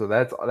far. So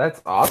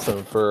that's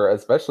awesome for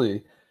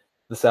especially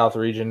the South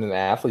region and the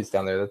athletes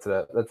down there.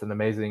 That's an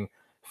amazing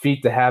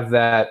feat to have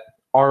that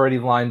already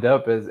lined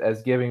up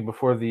as giving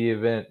before the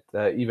event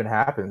even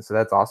happens. So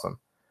that's awesome.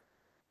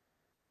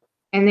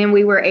 And then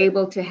we were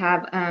able to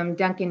have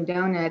Dunkin'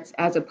 Donuts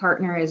as a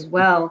partner as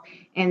well,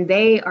 and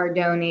they are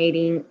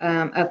donating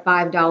a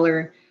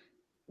 $5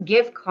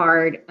 gift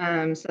card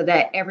so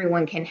that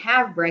everyone can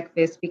have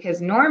breakfast,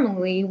 because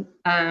normally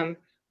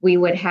we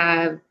would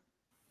have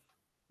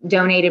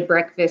donated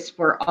breakfast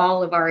for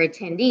all of our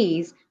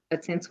attendees,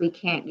 but since we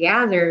can't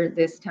gather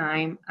this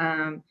time,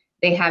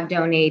 they have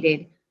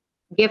donated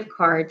gift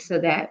cards so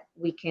that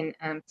we can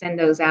send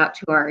those out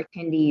to our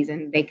attendees,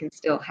 and they can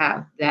still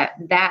have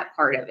that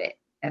part of it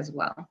as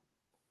well.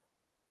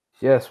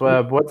 Yes,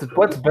 well,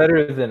 what's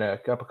better than a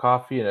cup of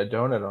coffee and a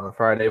donut on a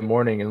Friday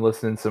morning and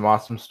listening to some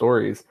awesome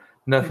stories?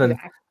 Nothing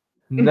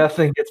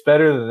gets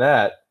better than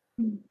that.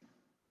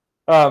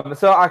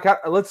 So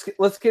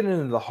let's get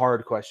into the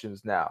hard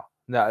questions now.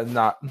 No,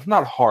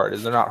 not hard.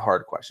 They're not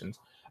hard questions.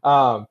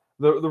 The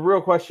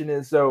real question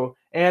is, so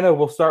Anna,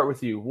 we'll start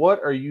with you. What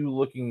are you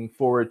looking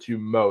forward to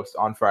most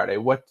on Friday?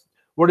 What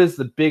is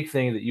the big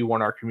thing that you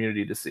want our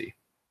community to see?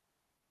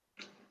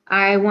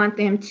 I want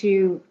them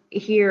to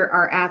hear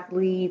our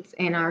athletes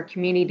and our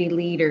community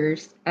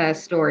leaders'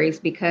 stories,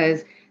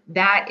 because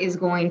that is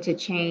going to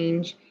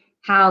change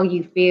how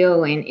you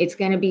feel, and it's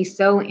going to be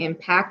so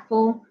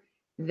impactful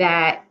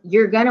that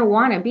you're going to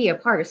want to be a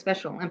part of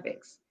Special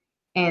Olympics.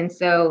 And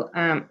so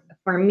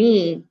for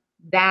me,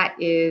 that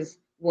is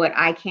what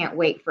I can't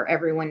wait for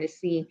everyone to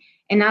see.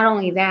 And not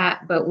only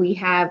that, but we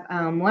have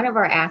one of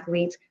our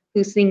athletes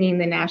who's singing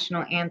the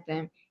national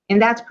anthem.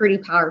 And that's pretty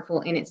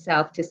powerful in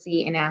itself to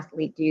see an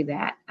athlete do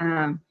that.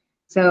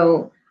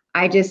 So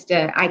I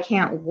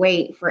can't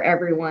wait for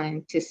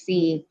everyone to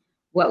see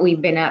what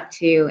we've been up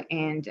to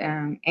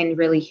and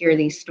really hear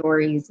these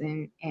stories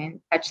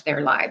and touch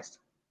their lives.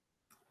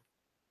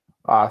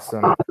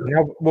 Awesome.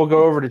 Now we'll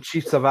go over to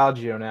Chief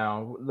Salvaggio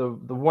now.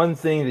 The one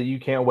thing that you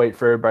can't wait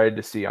for everybody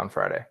to see on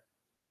Friday.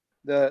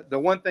 The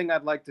one thing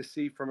I'd like to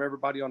see from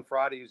everybody on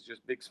Friday is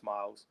just big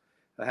smiles.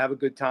 Have a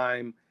good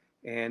time.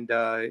 And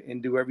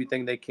do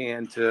everything they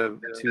can to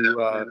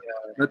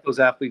let those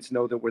athletes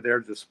know that we're there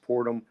to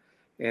support them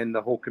and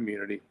the whole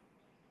community.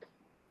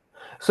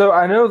 So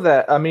I know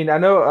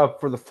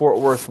for the Fort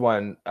Worth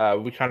one,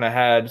 we kind of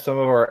had some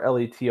of our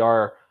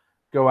LETR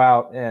go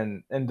out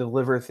and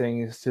deliver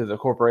things to the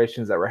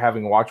corporations that were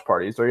having watch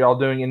parties. Are y'all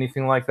doing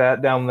anything like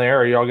that down there?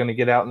 Are y'all going to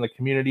get out in the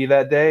community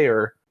that day,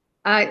 or?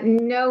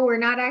 No, we're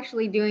not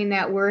actually doing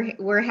that.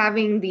 We're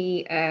having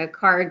the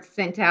cards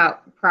sent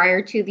out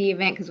prior to the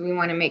event because we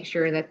want to make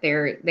sure that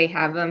they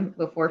have them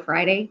before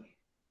Friday.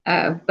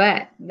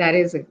 But that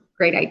is a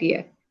great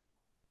idea.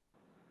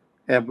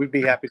 And we'd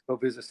be happy to go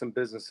visit some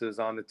businesses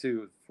on it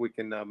too. If we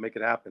can make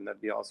it happen,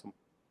 that'd be awesome.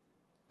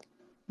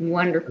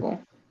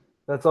 Wonderful.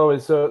 That's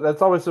always so.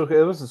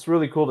 It was just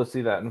really cool to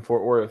see that in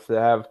Fort Worth,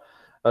 to have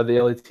the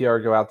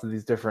LETR go out to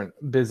these different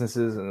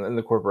businesses and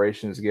the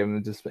corporations, give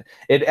them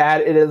it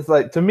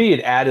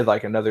added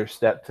like another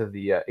step to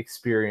the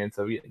experience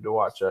of getting to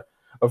watch a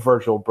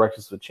virtual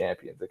Breakfast with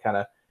Champions.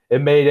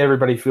 It made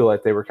everybody feel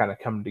like they were kind of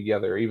coming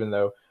together, even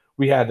though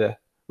we had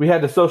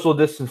to social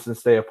distance and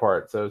stay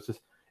apart. So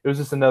it was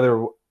just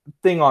another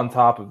thing on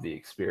top of the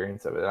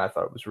experience of it, and I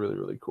thought it was really,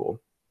 really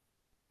cool.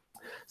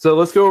 So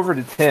let's go over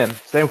to Tim.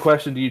 Same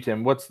question to you,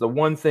 Tim. What's the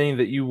one thing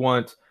that you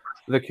want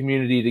the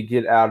community to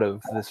get out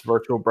of this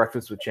virtual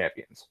Breakfast with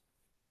Champions?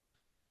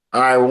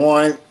 I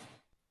want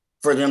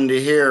for them to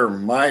hear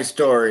my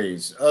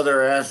stories,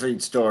 other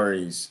athlete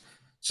stories,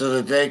 so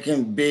that they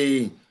can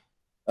be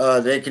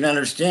they can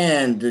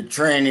understand the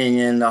training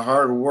and the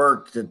hard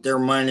work that their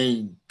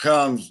money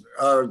comes,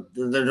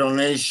 the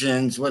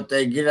donations, what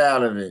they get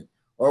out of it,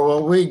 or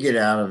what we get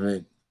out of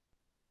it.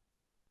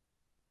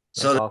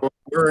 So that when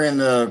we're in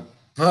the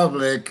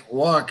public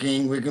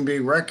walking, we can be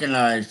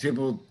recognized.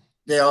 People,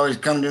 they always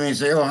come to me and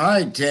say, "Oh,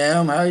 hi,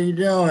 Tim, how you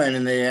doing?"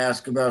 And they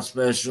ask about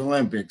Special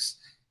Olympics.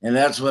 And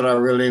that's what I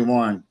really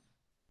want.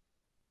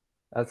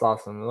 That's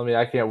awesome.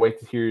 I can't wait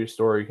to hear your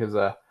story because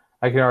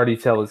I can already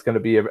tell it's going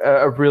to be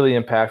a really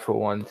impactful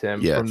one,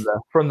 Tim. Yes.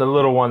 From the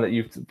little one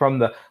that from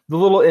the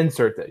little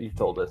insert that you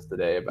told us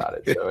today about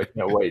it. So I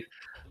can't wait.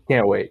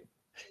 Can't wait.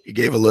 You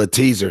gave a little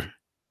teaser.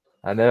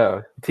 I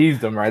know.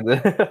 Teased him right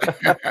there.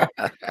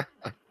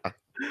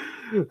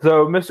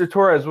 So, Mr.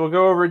 Torres, we'll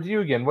go over to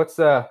you again. We're just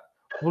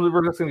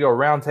going to go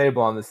round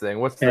table on this thing.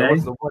 What's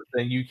the one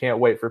thing you can't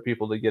wait for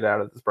people to get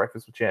out of this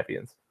Breakfast with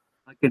Champions?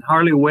 I can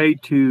hardly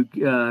wait to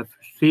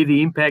see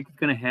the impact it's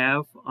going to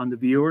have on the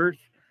viewers,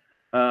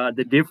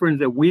 the difference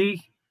that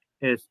we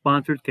as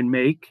sponsors can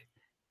make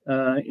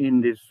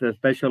in this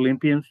Special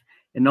Olympians,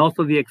 and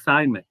also the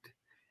excitement.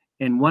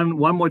 And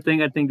one more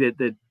thing I think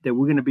that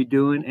we're going to be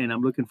doing, and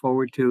I'm looking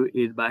forward to,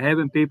 is by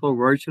having people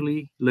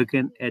virtually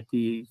looking at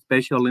the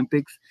Special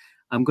Olympics,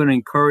 I'm going to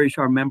encourage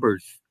our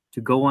members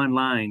to go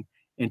online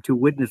and to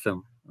witness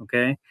them,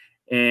 okay?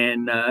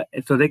 And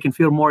so they can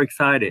feel more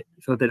excited,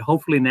 so that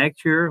hopefully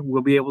next year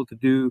we'll be able to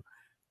do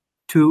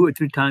 2 or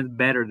 3 times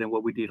better than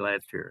what we did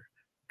last year.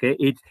 Okay,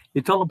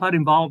 it's all about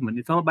involvement.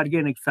 It's all about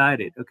getting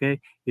excited. Okay,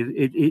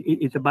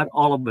 it's about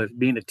all of us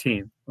being a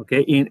team.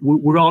 Okay, and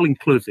we're all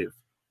inclusive.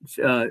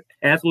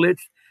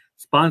 Athletes,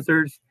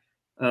 sponsors,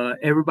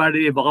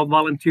 everybody involved,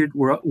 volunteered.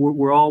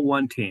 We're all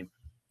one team,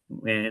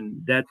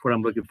 and that's what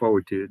I'm looking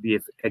forward to. The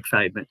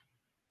excitement.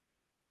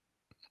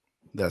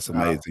 That's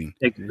amazing.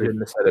 Couldn't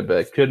have said it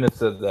better. Couldn't have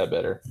said that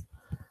better.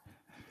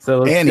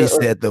 So and he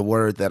said the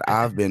word that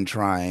I've been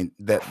trying,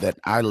 that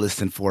I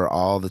listen for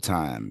all the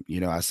time. You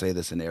know, I say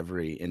this in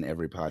every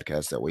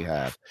podcast that we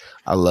have.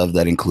 I love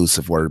that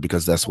inclusive word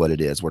because that's what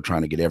it is. We're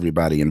trying to get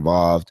everybody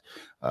involved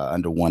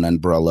under one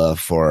umbrella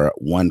for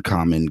one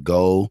common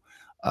goal.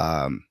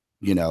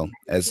 You know,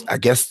 as I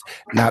guess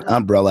not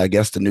umbrella, I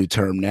guess the new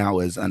term now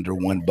is under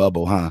one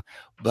bubble, huh?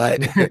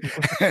 But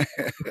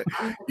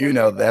you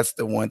know, that's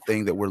the one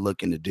thing that we're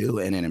looking to do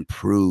and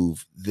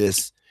improve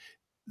this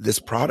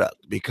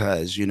product,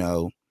 because you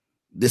know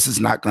this is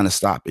not going to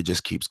stop. It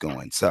just keeps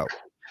going. So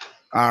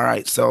all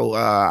right, so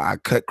I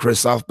cut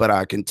Chris off, but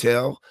I can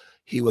tell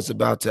he was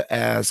about to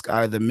ask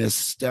either Miss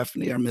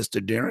Stephanie or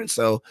Mr. Darren.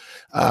 So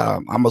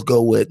I'm gonna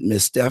go with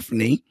Miss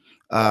Stephanie.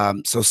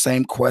 So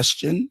same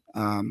question,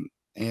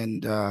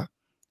 and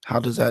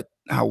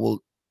how will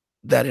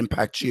that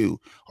impact you,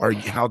 or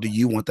how do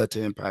you want that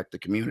to impact the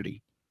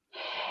community?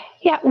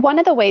 Yeah, one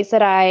of the ways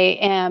that I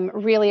am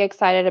really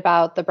excited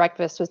about the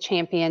Breakfast with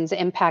Champions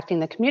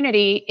impacting the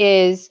community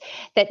is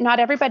that not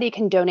everybody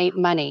can donate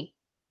money,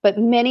 but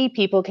many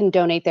people can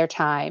donate their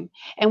time.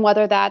 And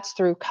whether that's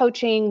through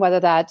coaching,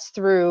 whether that's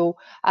through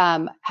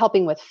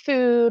helping with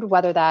food,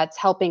 whether that's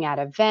helping at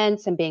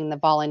events and being the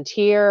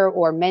volunteer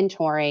or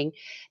mentoring,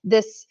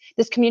 this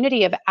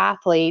community of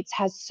athletes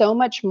has so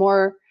much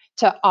more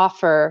to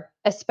offer,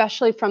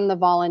 especially from the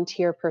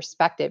volunteer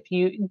perspective.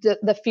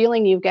 The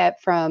feeling you get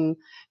from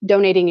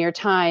donating your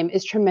time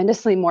is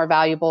tremendously more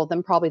valuable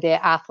than probably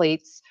the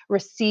athletes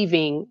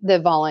receiving the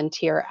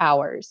volunteer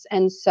hours.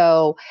 And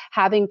so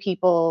having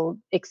people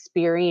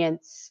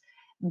experience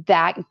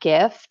that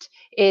gift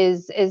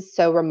is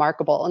so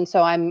remarkable. And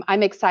so I'm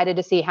excited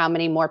to see how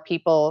many more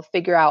people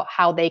figure out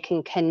how they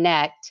can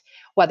connect,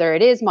 whether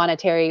it is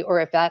monetary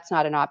or if that's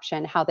not an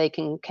option, how they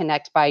can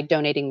connect by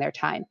donating their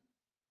time.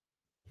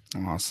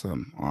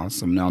 Awesome.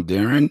 Now,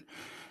 Darren,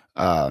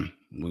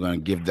 we're going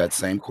to give that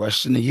same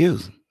question to you.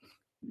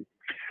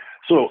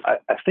 So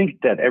I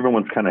think that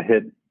everyone's kind of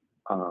hit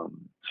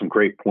some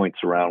great points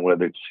around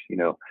whether it's, you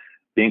know,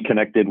 being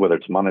connected, whether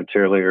it's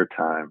monetarily or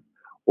time,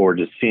 or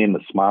just seeing the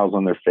smiles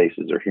on their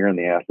faces or hearing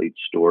the athletes'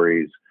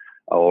 stories,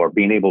 or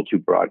being able to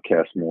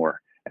broadcast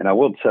more. And I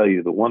will tell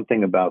you the one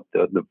thing about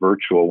the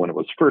virtual, when it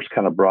was first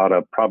kind of brought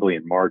up, probably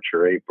in March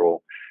or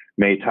April,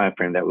 May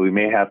timeframe, that we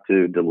may have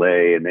to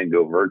delay and then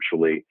go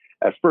virtually.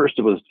 At first,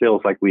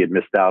 feels like we had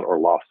missed out or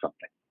lost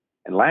something.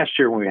 And last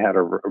year when we had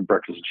our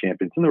Breakfast of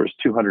Champions, and there was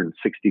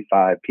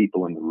 265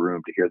 people in the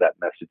room to hear that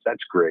message.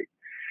 That's great.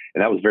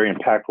 And that was very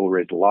impactful,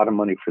 raised a lot of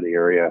money for the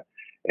area,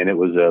 and it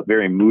was a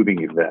very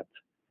moving event.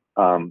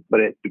 But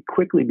it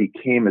quickly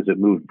became, as it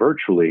moved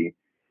virtually,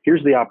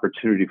 here's the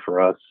opportunity for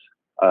us,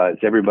 as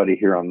everybody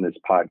here on this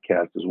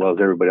podcast, as well as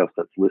everybody else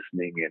that's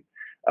listening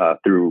and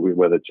through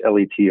whether it's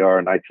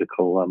LETR, Knights of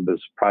Columbus,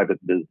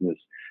 private business,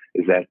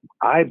 is that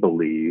I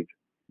believe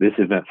this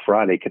event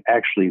Friday can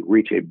actually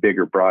reach a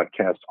bigger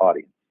broadcast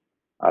audience.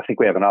 I think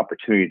we have an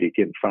opportunity to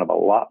get in front of a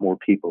lot more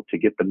people to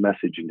get the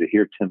message and to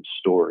hear Tim's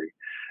story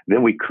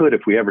than we could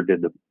if we ever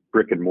did the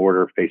brick and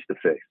mortar face to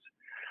face.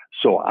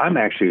 So I'm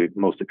actually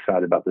most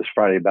excited about this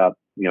Friday, about,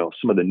 you know,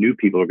 some of the new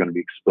people are going to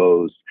be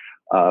exposed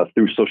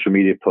through social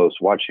media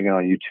posts, watching it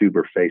on YouTube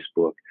or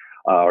Facebook,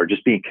 or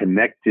just being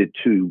connected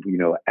to,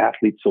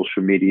 athlete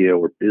social media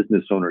or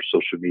business owner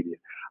social media.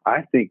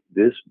 I think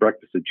this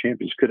Breakfast of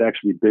Champions could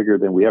actually be bigger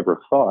than we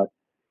ever thought.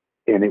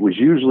 And it was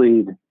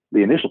usually,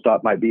 the initial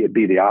thought might be it'd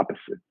be the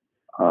opposite.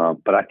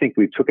 But I think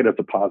we took it as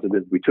a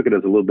positive. We took it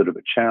as a little bit of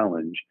a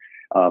challenge,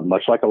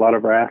 much like a lot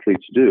of our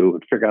athletes do,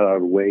 and figure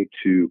out a way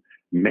to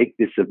make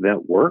this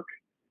event work,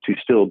 to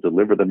still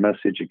deliver the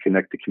message and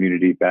connect the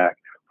community back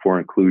for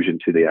inclusion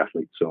to the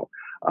athletes. So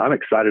I'm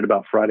excited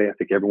about Friday. I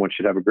think everyone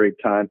should have a great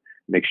time.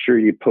 Make sure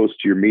you post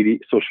to your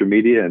social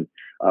media, and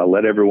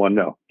let everyone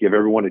know. Give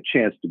everyone a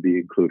chance to be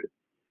included.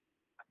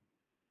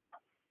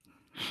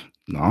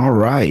 All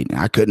right.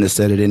 I couldn't have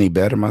said it any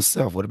better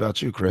myself. What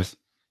about you, Chris?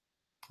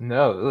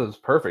 No, this was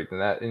perfect,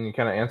 and you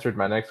kind of answered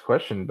my next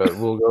question. But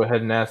we'll go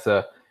ahead and ask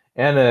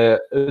Anna.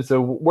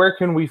 So, where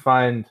can we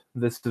find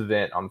this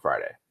event on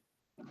Friday?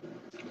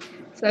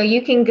 So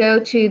you can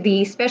go to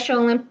the Special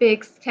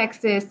Olympics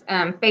Texas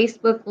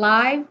Facebook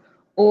Live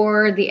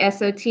or the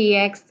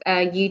SOTX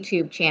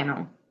YouTube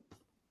channel.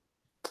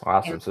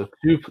 Awesome. So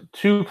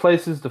two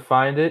places to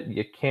find it.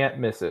 You can't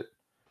miss it.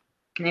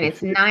 And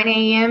it's 9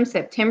 a.m.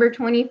 September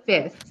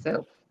 25th.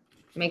 So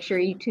make sure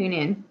you tune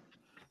in.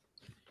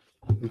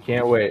 We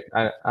can't wait.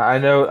 I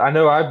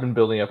know I've been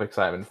building up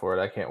excitement for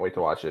it. I can't wait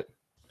to watch it.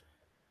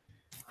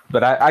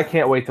 But I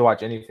can't wait to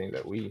watch anything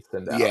that we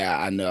send out. Yeah,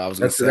 I know. I was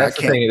going to say, that's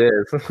the thing it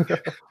is.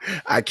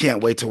 I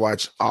can't wait to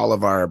watch all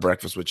of our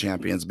Breakfast with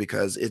Champions,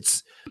 because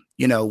it's,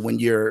 when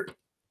you're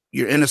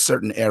in a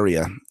certain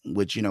area,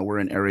 which, we're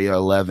in Area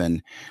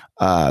 11,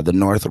 the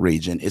North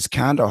region, it's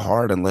kind of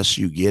hard unless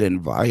you get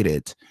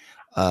invited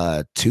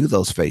to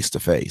those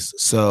face-to-face.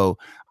 So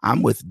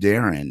I'm with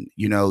Darren.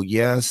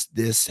 Yes,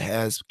 this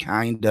has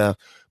kind of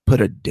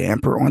put a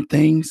damper on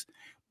things,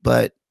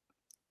 but,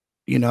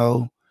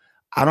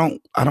 I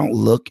don't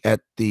look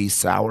at the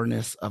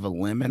sourness of a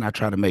lemon. I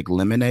try to make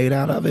lemonade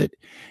out of it.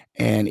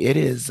 And it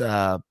is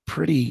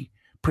pretty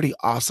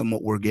awesome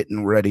what we're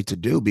getting ready to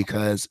do,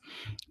 because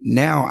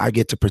now I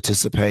get to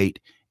participate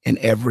in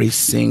every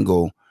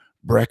single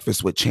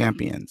Breakfast with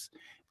Champions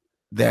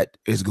that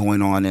is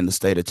going on in the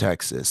state of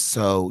Texas.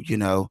 So,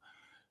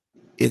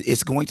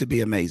 it's going to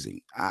be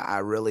amazing. I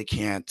really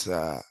can't,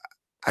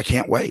 I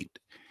can't wait.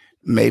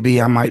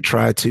 Maybe I might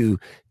try to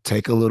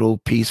take a little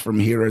piece from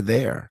here or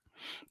there.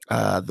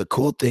 The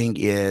cool thing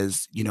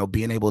is,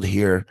 being able to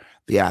hear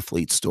the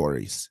athlete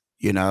stories,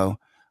 and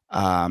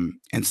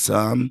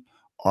some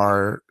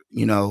are,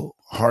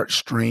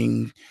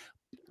 heartstring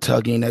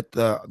tugging at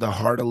the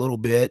heart a little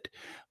bit,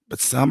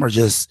 but some are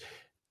just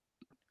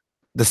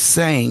the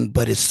same,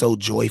 but it's so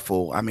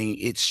joyful. I mean,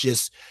 it's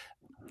just,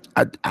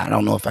 I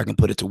don't know if I can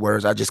put it to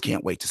words. I just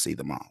can't wait to see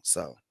them all.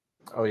 So.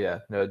 Oh yeah,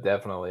 no,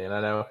 definitely. And I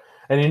know,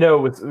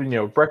 and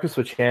with, Breakfast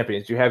with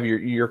Champions, you have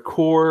your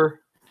core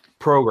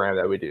program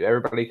that we do.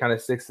 Everybody kind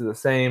of sticks to the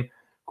same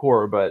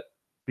core, but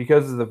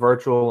because of the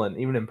virtual and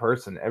even in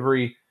person,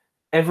 every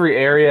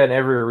area and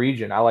every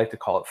region, I like to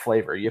call it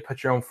flavor. You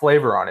put your own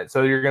flavor on it.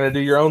 So you're going to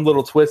do your own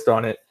little twist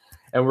on it,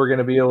 and we're going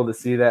to be able to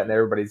see that, and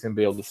everybody's going to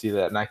be able to see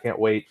that. And I can't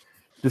wait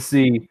to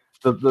see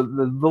the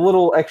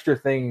little extra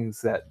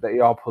things that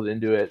y'all put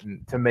into it,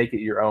 and to make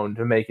it your own,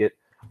 to make it,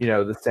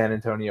 the San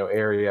Antonio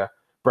area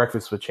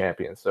Breakfast with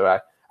Champions. So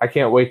I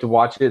can't wait to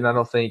watch it, and I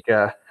don't think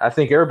I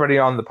think everybody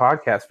on the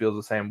podcast feels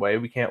the same way.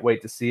 We can't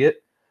wait to see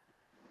it,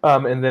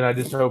 and then I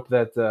just hope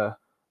that the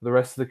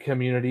rest of the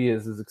community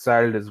is as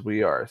excited as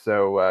we are.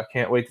 So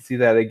can't wait to see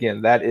that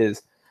again. That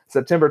is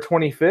September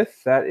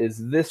 25th. That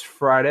is this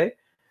Friday,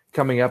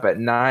 coming up at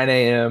 9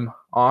 a.m.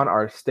 on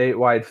our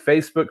statewide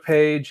Facebook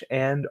page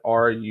and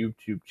our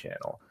YouTube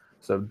channel.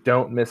 So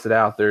don't miss it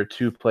out. There are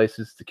two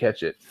places to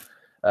catch it.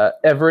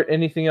 Everett,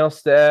 anything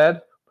else to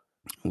add?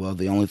 Well,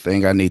 the only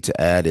thing I need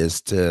to add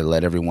is to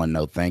let everyone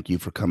know, thank you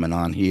for coming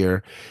on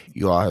here.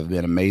 You all have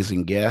been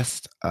amazing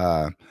guests.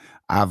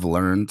 I've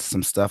learned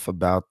some stuff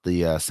about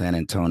the San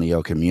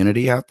Antonio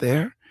community out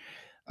there.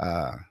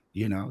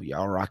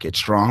 Y'all rock it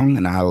strong,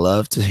 and I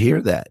love to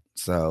hear that.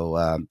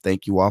 So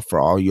thank you all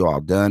for all you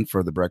all done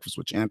for the Breakfast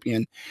with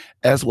Champion,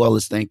 as well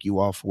as thank you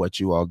all for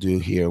what you all do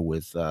here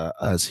with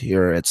us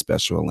here at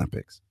Special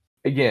Olympics.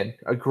 Again,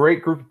 a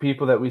great group of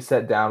people that we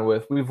sat down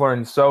with. We've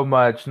learned so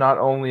much, not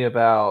only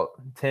about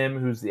Tim,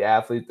 who's the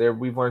athlete there.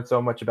 We've learned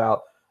so much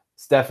about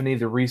Stephanie,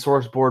 the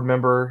resource board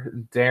member,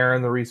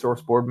 Darren, the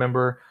resource board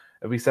member.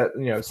 We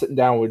sitting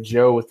down with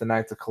Joe with the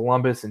Knights of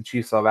Columbus, and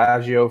Chief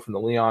Salvaggio from the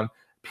Leon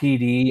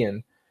PD,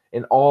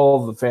 and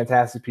all the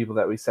fantastic people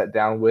that we sat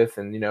down with.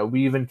 And,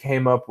 we even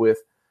came up with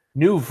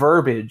new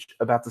verbiage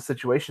about the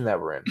situation that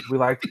we're in. We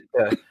like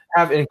to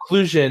have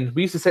inclusion.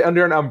 We used to say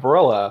under an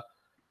umbrella,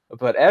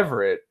 but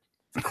Everett,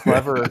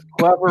 clever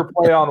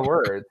play on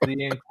words.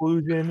 The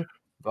inclusion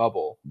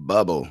bubble.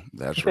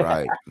 That's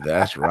right.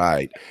 That's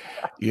right.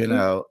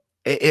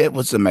 It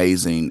was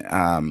amazing.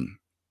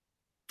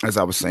 As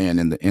I was saying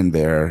in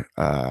there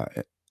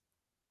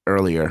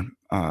earlier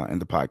in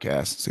the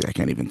podcast. See, I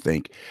can't even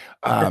think.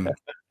 I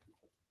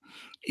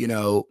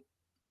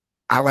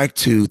like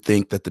to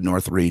think that the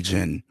North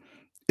region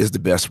is the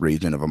best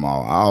region of them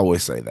all. I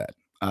always say that.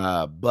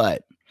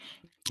 But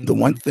The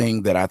one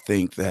thing that I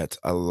think that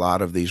a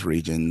lot of these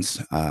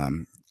regions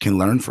can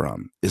learn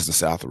from is the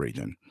South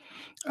region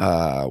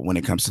when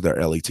it comes to their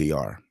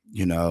LETR.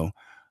 You know,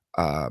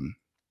 um,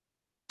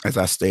 as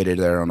I stated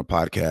there on the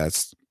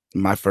podcast,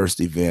 my first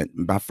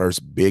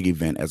big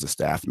event as a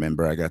staff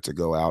member, I got to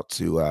go out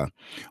to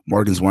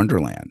Morgan's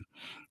Wonderland.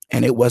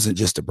 And it wasn't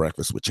just a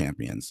breakfast with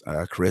champions.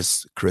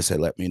 Chris had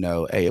let me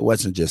know, hey, it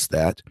wasn't just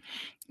that.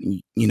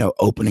 You know,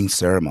 opening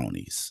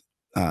ceremonies,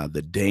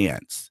 the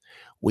dance.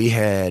 We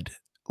had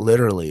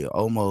literally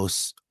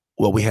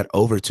we had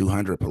over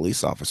 200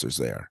 police officers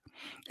there.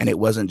 And it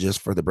wasn't just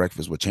for the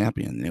breakfast with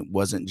champions. It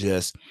wasn't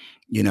just,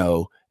 you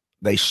know,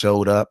 they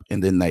showed up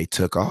and then they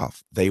took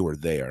off. They were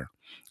there.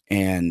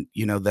 And,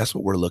 you know, that's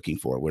what we're looking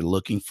for. We're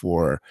looking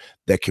for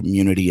that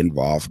community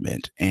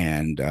involvement.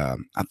 And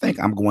I think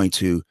I'm going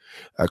to,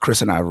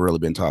 Chris and I have really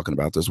been talking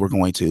about this. We're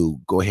going to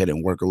go ahead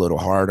and work a little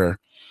harder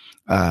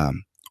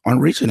on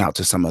reaching out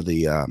to some of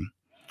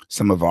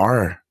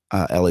our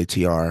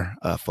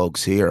LATR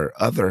folks here,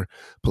 other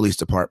police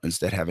departments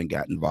that haven't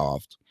got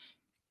involved.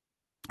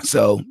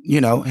 So,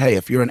 you know, hey,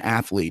 if you're an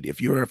athlete,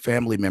 if you're a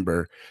family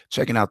member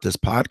checking out this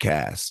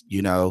podcast,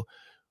 you know,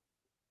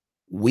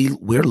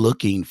 we're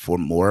looking for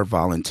more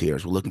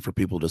volunteers. We're looking for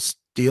people to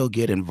still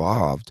get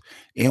involved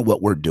in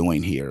what we're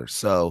doing here.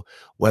 So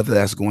whether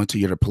that's going to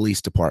your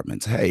police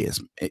departments, hey,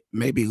 it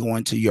may be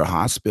going to your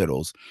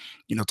hospitals,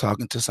 you know,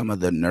 talking to some of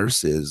the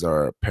nurses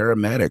or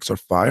paramedics or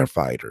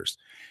firefighters.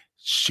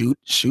 Shoot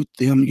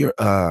them your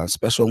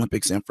Special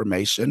Olympics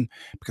information,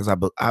 because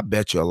I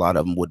bet you a lot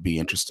of them would be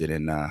interested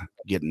in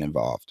getting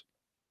involved.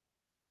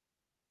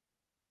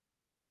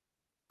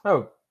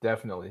 Oh,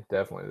 definitely.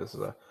 This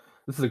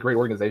is a great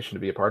organization to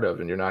be a part of,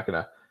 and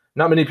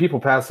not many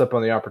people pass up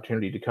on the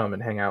opportunity to come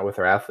and hang out with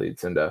our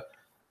athletes. And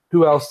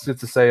who else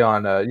gets to say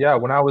on,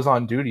 when I was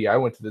on duty, I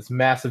went to this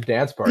massive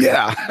dance party.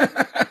 Yeah.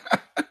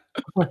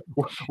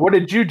 What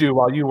did you do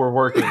while you were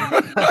working?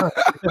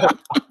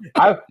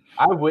 I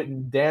went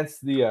and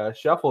danced the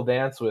shuffle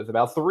dance with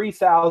about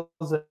 3,000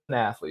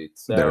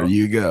 athletes. So there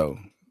you go.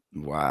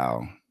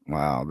 Wow.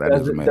 That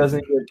is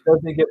amazing.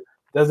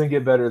 Doesn't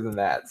get better than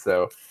that.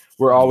 So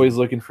we're always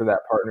looking for that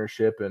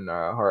partnership and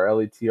our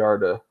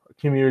LETR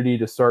community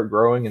to start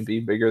growing and be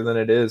bigger than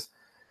it is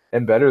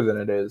and better than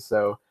it is.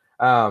 So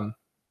all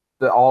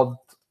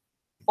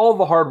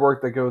the hard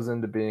work that goes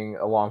into being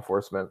a law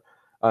enforcement,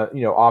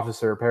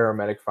 officer,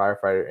 paramedic,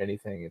 firefighter,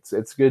 anything.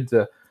 It's good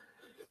to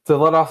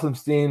let off some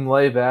steam,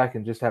 lay back,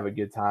 and just have a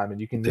good time.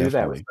 And you can do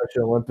that with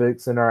Special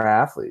Olympics and our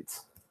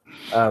athletes.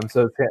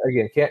 So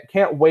again,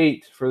 can't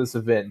wait for this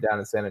event down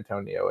in San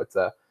Antonio.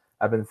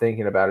 I've been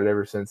thinking about it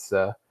ever since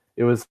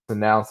it was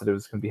announced that it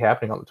was going to be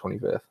happening on the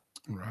 25th.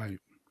 Right.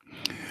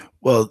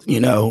 Well, you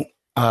know,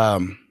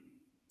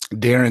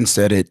 Darren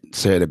said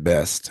it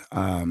best.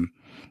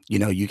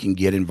 You can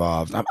get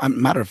involved.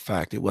 Matter of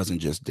fact, it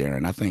wasn't just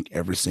Darren. I think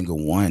every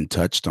single one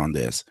touched on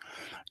this.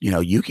 You know,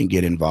 you can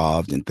get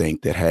involved and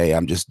think that, hey,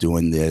 I'm just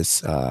doing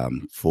this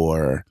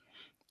for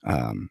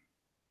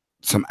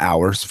some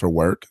hours for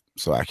work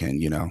so I can,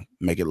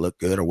 make it look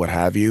good or what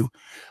have you.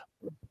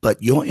 But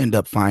you'll end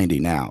up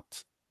finding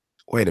out,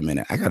 wait a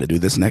minute, I got to do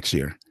this next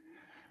year,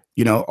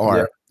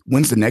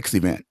 when's the next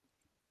event?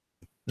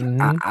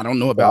 Mm-hmm. I don't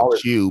know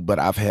about you, but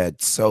I've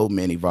had so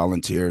many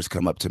volunteers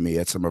come up to me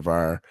at some of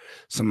our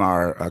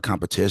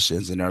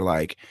competitions, and they're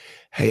like,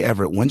 hey,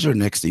 Everett, when's your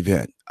next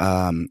event?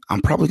 I'm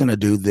probably going to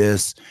do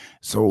this.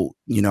 So,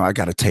 I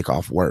got to take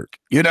off work,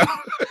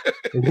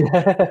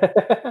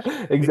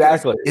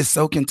 Exactly. It's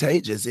so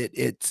contagious.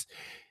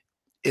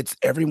 It's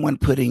everyone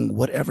putting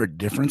whatever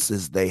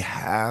differences they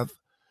have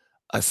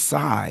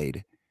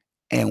aside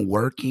and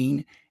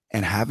working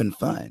and having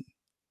fun,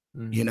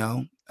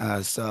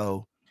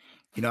 So,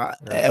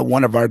 at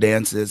one of our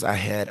dances, I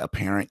had a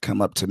parent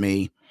come up to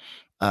me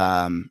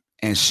and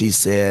she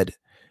said,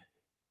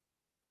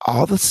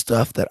 all the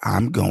stuff that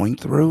I'm going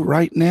through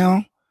right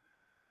now,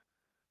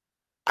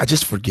 I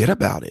just forget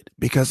about it,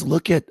 because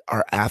look at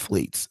our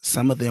athletes.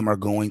 Some of them are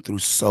going through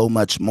so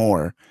much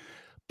more,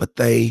 but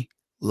they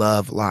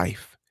love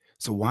life.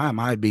 So why am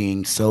I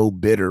being so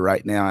bitter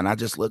right now? And I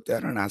just looked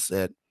at her and I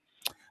said,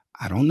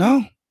 I don't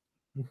know.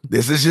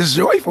 This is just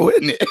joyful,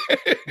 isn't it?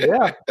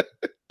 Yeah,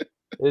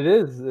 it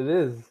is. It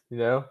is.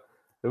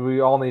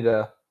 We all need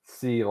to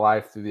see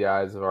life through the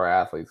eyes of our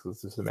athletes.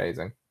 It's just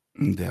amazing.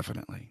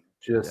 Definitely.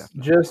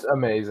 Just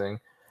amazing.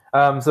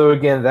 So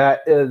again,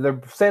 that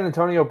the San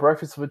Antonio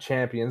Breakfast with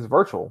Champions,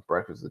 virtual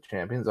Breakfast with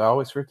Champions. I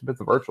always forget to put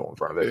the virtual in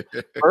front of it.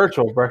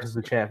 Virtual Breakfast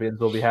with Champions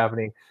will be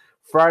happening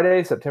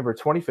Friday, September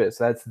 25th.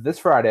 So that's this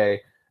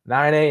Friday,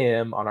 9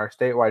 a.m. on our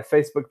statewide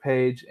Facebook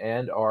page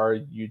and our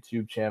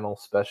YouTube channel,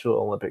 Special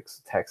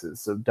Olympics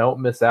Texas. So don't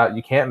miss out.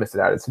 You can't miss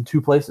it out. It's in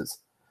two places.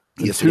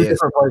 Two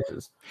different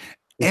places.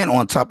 And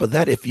on top of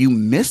that, if you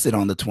miss it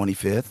on the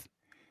 25th,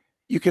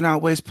 you can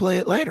always play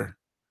it later.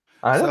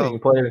 I know. You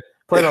can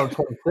play it on the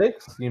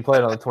 26th. You can play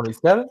it on the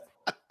 27th,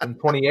 and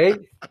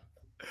 28th,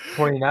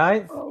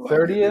 29th,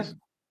 30th.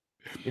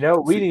 We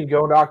didn't even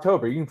go into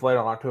October. You can play it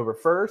on October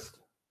 1st.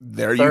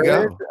 There you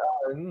go.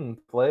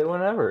 play it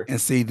whenever. And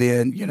see,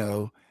 then,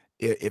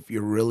 if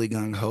you're really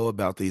gung ho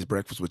about these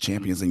Breakfast with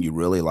Champions and you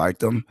really like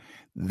them,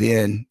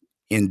 then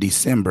in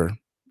December,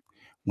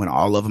 when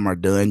all of them are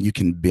done, you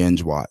can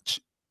binge watch.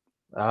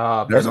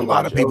 There's a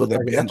lot of people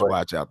that binge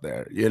watch out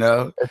there,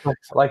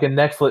 It's like a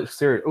Netflix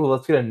series. Oh,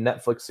 let's get a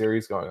Netflix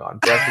series going on.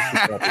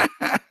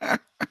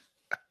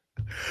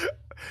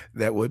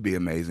 That would be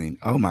amazing.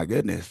 Oh my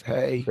goodness.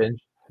 Hey.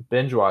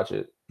 Binge watch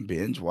it.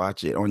 Binge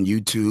watch it on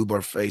YouTube or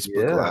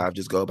Facebook Live.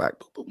 Just go back.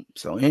 Boom, boom.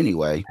 So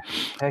anyway.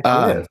 Heck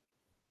yeah.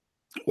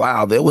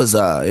 Wow, it was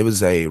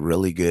a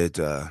really good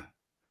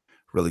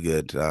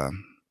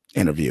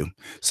interview.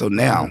 So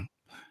now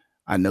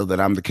I know that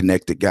I'm the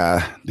connected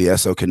guy, the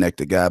SO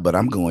connected guy, but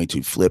I'm going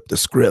to flip the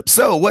script.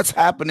 So what's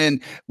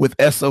happening with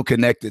SO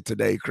Connected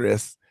today,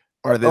 Chris?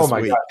 Or this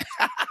week?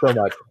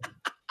 God.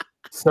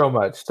 So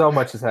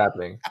much is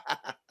happening.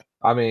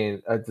 I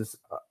mean,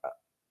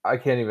 I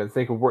can't even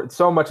think of words.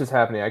 So much is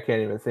happening. I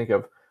can't even think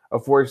of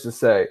words to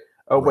say.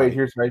 Oh, wait,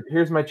 here's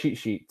my cheat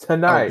sheet.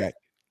 Tonight. Okay.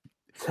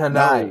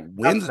 Tonight. No,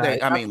 Wednesday.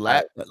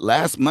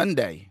 Last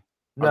Monday.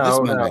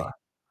 No, Monday. No.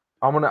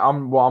 I'm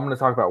gonna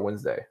talk about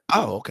Wednesday.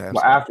 Oh, okay.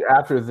 Well,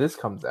 after this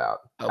comes out,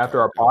 after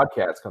our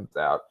podcast comes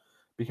out,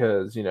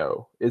 because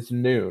it's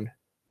noon.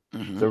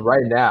 Mm-hmm. So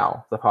right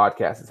now the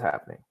podcast is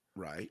happening.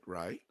 Right.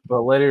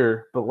 But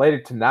later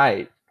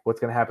tonight, what's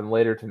gonna happen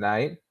later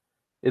tonight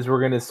is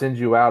we're gonna send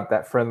you out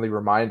that friendly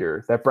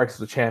reminder that Breakfast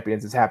with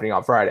Champions is happening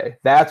on Friday.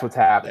 That's what's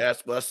happening.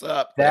 That's what's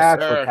up.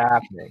 That's what's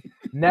happening.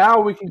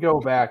 Now we can go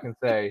back and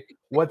say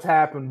what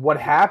happened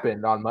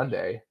on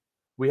Monday.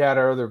 We had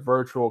our other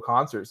virtual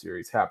concert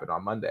series happen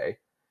on Monday.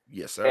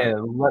 Yes, sir.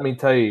 And let me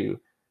tell you,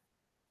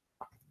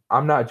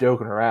 I'm not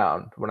joking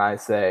around when I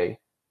say,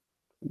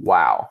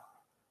 wow,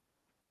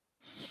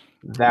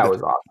 that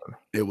was awesome.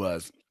 It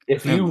was.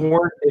 If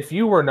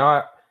you were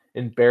not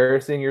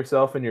embarrassing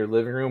yourself in your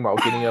living room while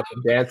getting up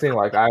and dancing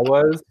like I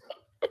was,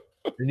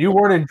 and you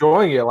weren't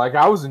enjoying it like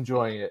I was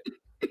enjoying it.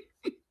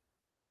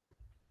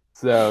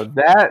 So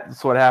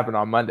that's what happened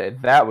on Monday.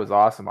 That was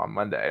awesome on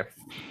Monday.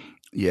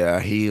 Yeah,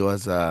 he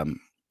was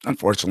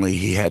unfortunately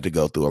he had to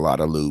go through a lot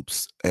of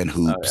loops and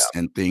hoops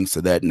and things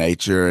of that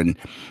nature, and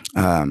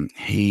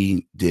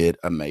he did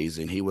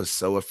amazing. He was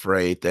so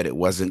afraid that it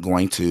wasn't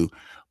going to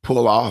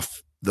pull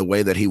off the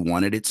way that he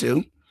wanted it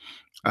to,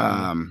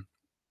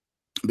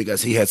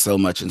 because he had so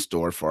much in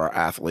store for our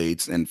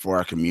athletes and for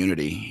our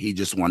community. He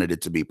just wanted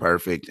it to be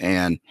perfect.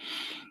 And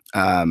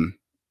I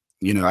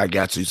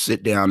got to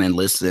sit down and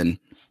listen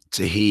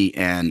to he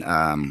and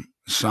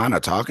Shauna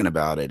talking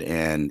about it,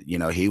 and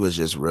he was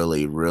just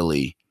really,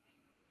 really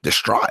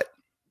distraught.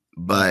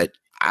 But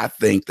I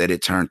think that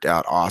it turned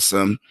out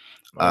awesome.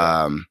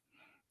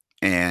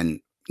 And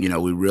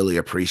we really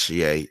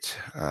appreciate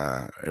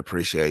I'm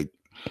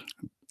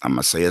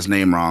gonna say his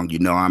name wrong.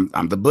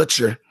 I'm the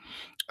butcher.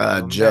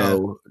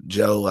 Joe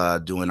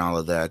doing all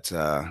of that.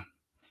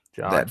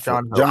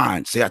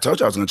 John. See, I told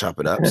you I was gonna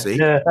chop it up.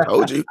 See, I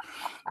told you.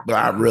 But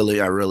I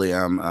really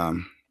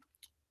am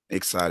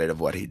excited of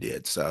what he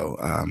did. So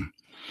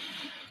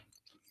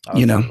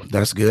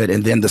that's good.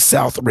 And then the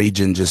South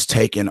region just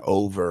taking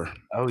over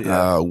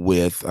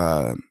with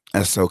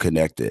SO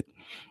Connected.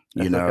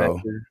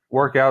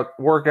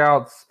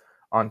 Workouts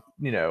on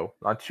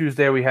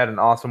Tuesday we had an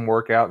awesome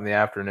workout in the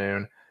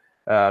afternoon.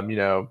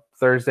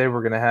 Thursday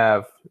we're gonna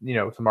have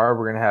tomorrow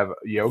we're gonna have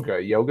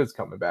yoga. Yoga's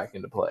coming back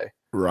into play.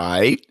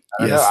 Right.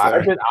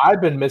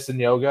 I've been missing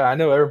yoga. I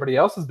know everybody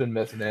else has been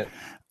missing it.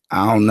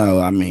 I don't know.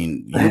 I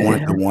mean, you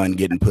weren't the one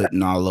getting put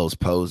in all those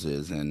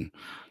poses, and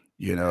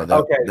sorry.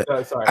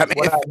 I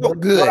mean, it felt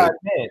good.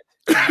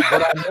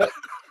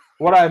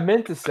 What I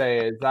meant to say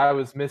is I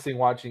was missing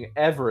watching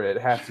Everett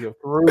have to go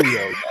through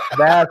yoga.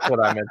 That's what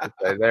I meant to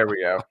say. There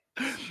we go.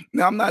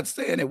 No, I'm not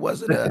saying it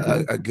wasn't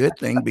a good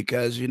thing,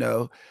 because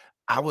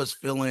I was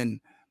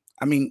feeling.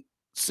 I mean,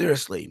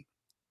 seriously,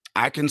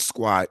 I can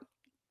squat.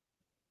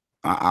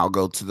 I'll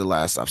go to the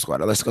last I've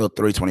squatted. Let's go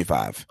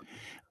 325.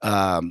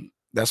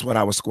 That's what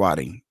I was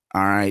squatting.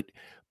 All right.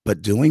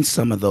 But doing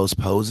some of those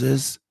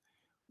poses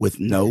with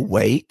no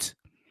weight,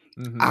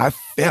 I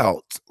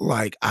felt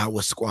like I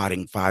was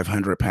squatting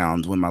 500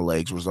 pounds when my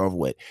legs was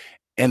overweight.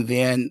 And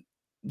then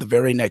the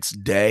very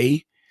next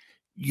day,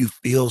 you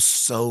feel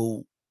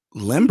so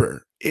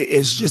limber.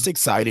 It's just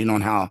exciting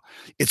on how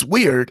it's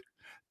weird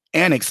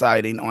and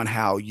exciting on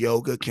how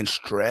yoga can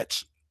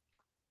stretch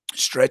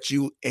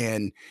you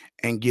and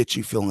get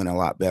you feeling a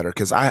lot better.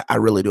 Because I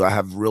really do. I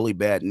have really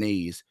bad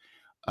knees.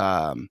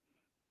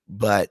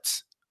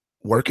 But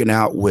working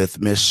out with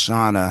Miss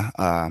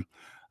Shauna,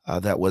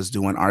 that was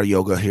doing our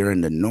yoga here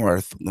in the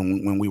North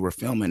when we were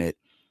filming it,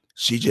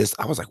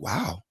 I was like,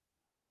 wow,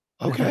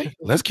 okay,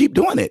 let's keep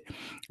doing it.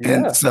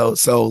 Yeah. And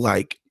so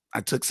like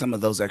I took some of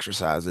those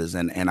exercises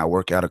and I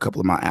work out a couple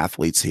of my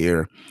athletes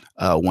here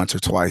once or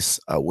twice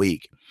a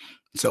week.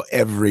 So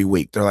every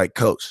week they're like,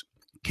 Coach,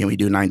 can we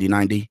do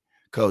 90-90?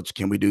 Coach,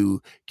 can we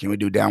do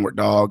downward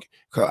dog?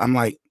 I'm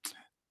like,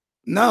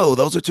 No,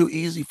 those are too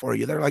easy for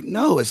you. They're like,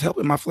 no, it's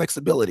helping my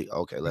flexibility.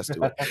 Okay, let's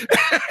do it.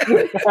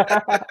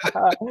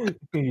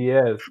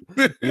 Yes.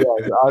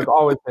 I've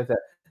always said that.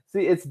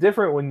 See, it's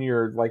different when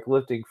you're like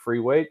lifting free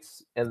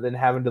weights and then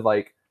having to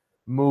like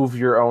move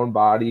your own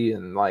body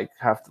and like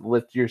have to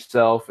lift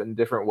yourself in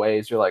different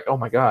ways. You're like, oh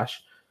my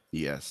gosh.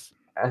 Yes.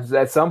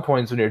 At some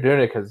points when you're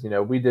doing it, because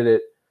we did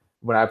it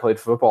when I played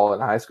football in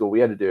high school,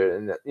 we had to do it,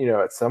 and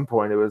at some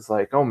point it was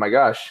like, oh my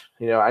gosh,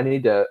 I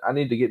need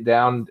to get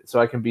down so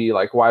I can be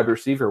like wide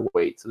receiver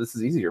weight. So this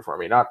is easier for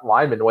me, not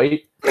lineman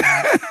weight.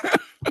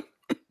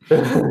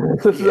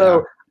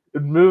 So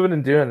moving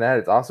and doing that,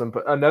 it's awesome.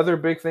 But another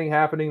big thing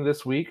happening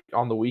this week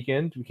on the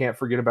weekend, we can't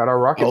forget about our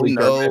Rocket League.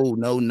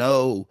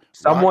 No.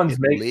 Someone's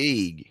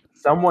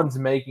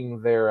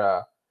making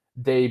their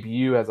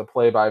debut as a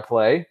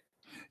play-by-play.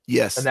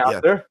 Yes.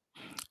 Announcer. Yes.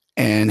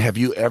 And have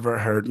you ever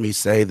heard me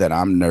say that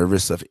I'm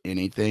nervous of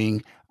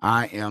anything?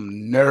 I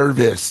am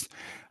nervous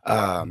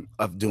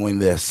of doing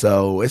this.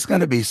 So it's going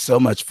to be so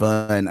much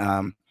fun.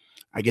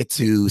 I get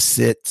to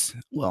sit,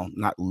 well,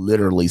 not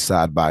literally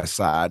side by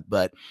side,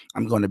 but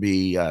I'm going to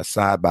be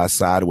side by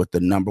side with the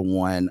number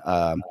one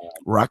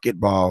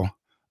racquetball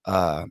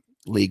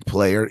league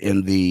player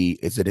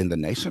is it in the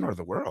nation or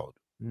the world?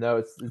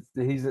 No,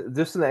 he's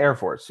just in the Air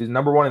Force. He's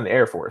number one in the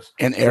Air Force.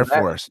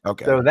 Force.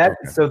 Okay. So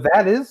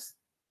that is,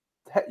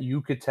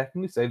 you could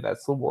technically say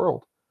that's the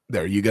world.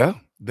 There you go.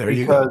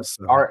 Because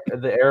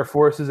the Air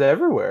Force is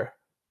everywhere.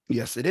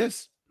 Yes, it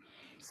is.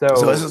 So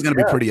this is going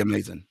to be pretty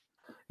amazing.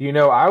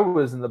 I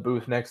was in the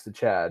booth next to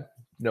Chad.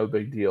 No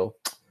big deal.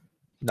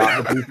 Not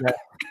in the booth.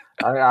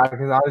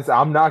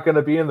 I'm not going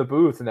to be in the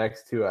booth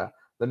next to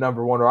the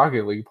number one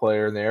Rocket League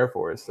player in the Air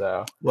Force.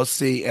 So well,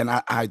 see, and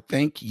I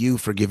thank you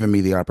for giving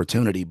me the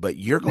opportunity, but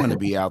you're going to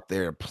be out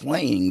there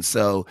playing.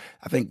 So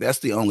I think that's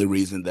the only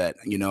reason that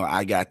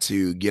I got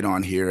to get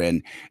on here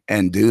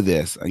and do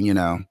this. You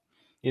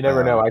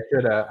never know.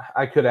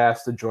 I could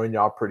ask to join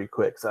y'all pretty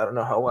quick. So I don't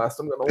know how long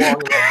I'm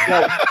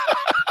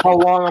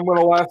going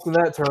to last in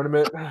that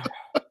tournament.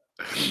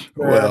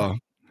 Well,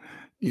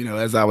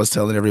 as I was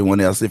telling everyone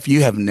else, if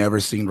you have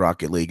never seen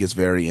Rocket League, it's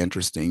very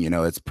interesting.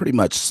 It's pretty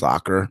much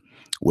soccer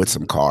with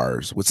some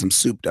cars, with some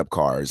souped up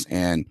cars.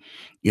 And,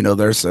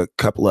 there's a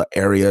couple of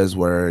areas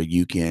where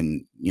you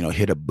can,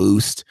 hit a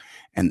boost.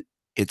 And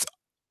it's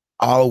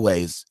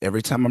always,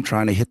 every time I'm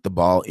trying to hit the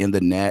ball in the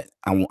net,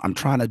 I'm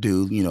trying to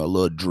do, a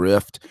little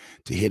drift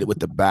to hit it with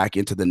the back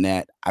into the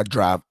net. I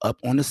drive up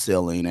on the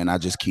ceiling and I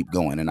just keep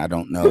going. And I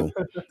don't know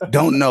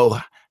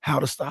how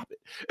to stop it.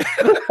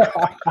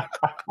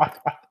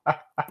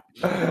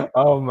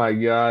 Oh my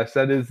gosh.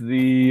 That is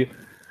the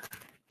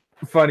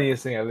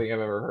funniest thing I think I've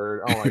ever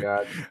heard. Oh my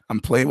God. I'm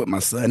playing with my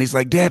son. He's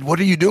like, Dad, what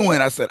are you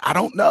doing? I said, I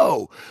don't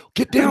know.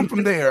 Get down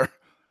from there.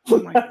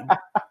 I'm like,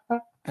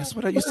 that's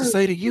what I used to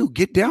say to you.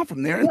 Get down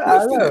from there.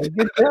 I know.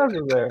 Get down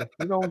from there.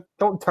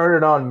 Don't turn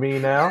it on me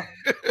now.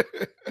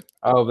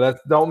 Oh,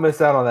 don't miss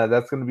out on that.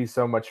 That's going to be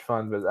so much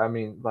fun. But I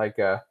mean, like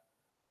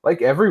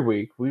every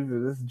week,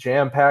 this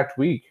jam-packed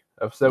week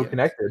of So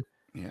Connected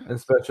in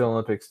Special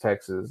Olympics,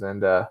 Texas.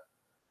 And I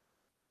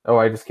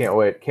just can't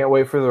wait. Can't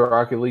wait for the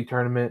Rocket League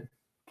tournament.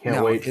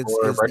 Can't wait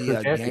for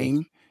Breakfast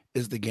Champions.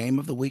 Is the game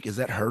of the week, is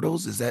that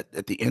hurdles? Is that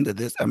at the end of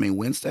this? I mean,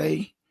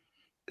 Wednesday?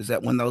 Is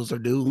that when those are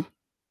due?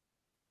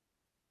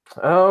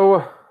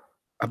 Oh,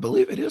 I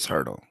believe it is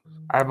hurdle.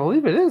 I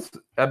believe it is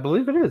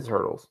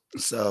hurdles.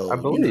 So I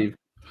believe.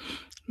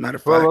 Matter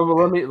of fact,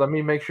 let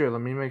me make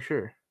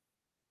sure.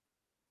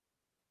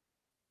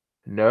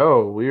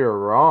 No, we are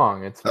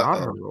wrong. It's not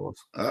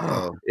hurdles.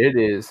 It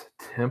is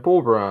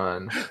Temple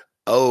Run.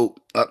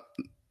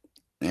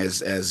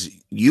 As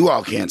you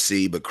all can't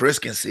see, but Chris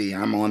can see,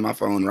 I'm on my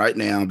phone right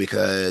now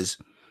because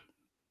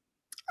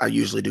I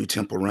usually do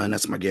Temple Run.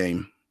 That's my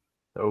game.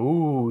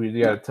 Oh,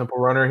 you got a Temple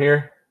Runner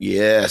here?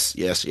 Yes.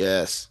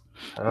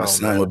 My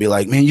son would be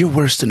like, man, you're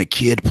worse than a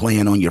kid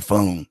playing on your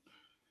phone.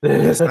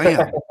 Yes, I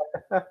am.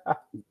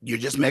 You're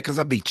just mad because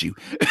I beat you.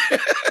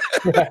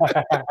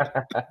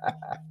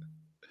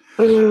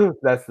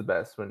 That's the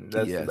best one.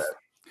 That's the best.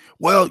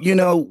 Well,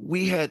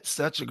 we had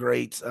such a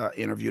great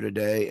interview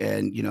today,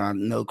 and I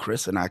know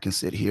Chris and I can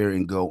sit here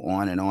and go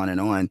on and on and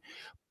on,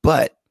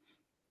 but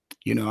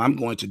I'm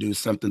going to do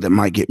something that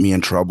might get me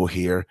in trouble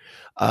here.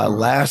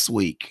 Last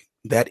week,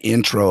 that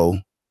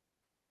intro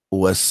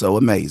was so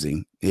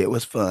amazing. It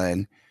was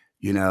fun.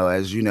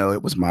 As you know,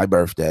 it was my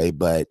birthday,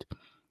 but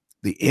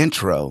the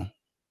intro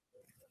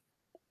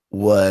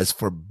was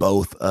for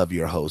both of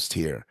your hosts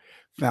here.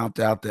 Found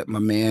out that my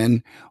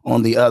man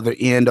on the other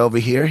end over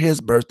here, his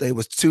birthday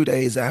was 2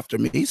 days after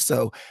me.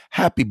 So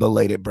happy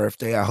belated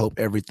birthday. I hope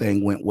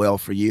everything went well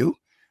for you.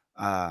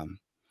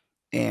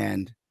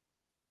 And,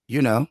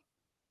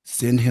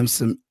 send him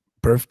some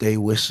birthday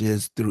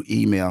wishes through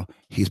email.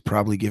 He's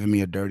probably giving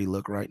me a dirty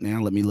look right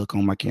now. Let me look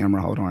on my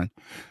camera. Hold on.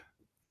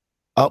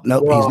 Oh,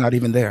 nope, he's not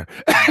even there.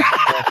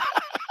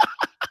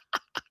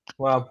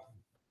 Well,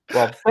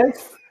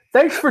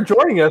 thanks for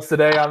joining us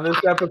today on this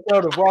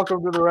episode of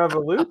Welcome to the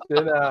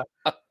Revolution.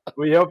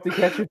 We hope to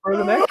catch you for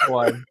the next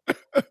one.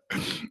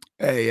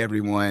 Hey,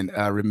 everyone.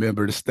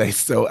 Remember to stay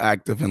so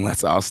active and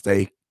let's all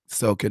stay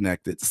so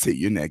connected. See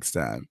you next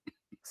time.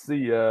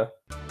 See ya.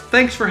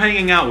 Thanks for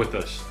hanging out with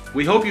us.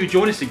 We hope you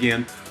join us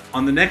again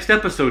on the next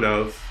episode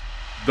of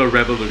The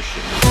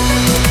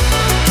Revolution.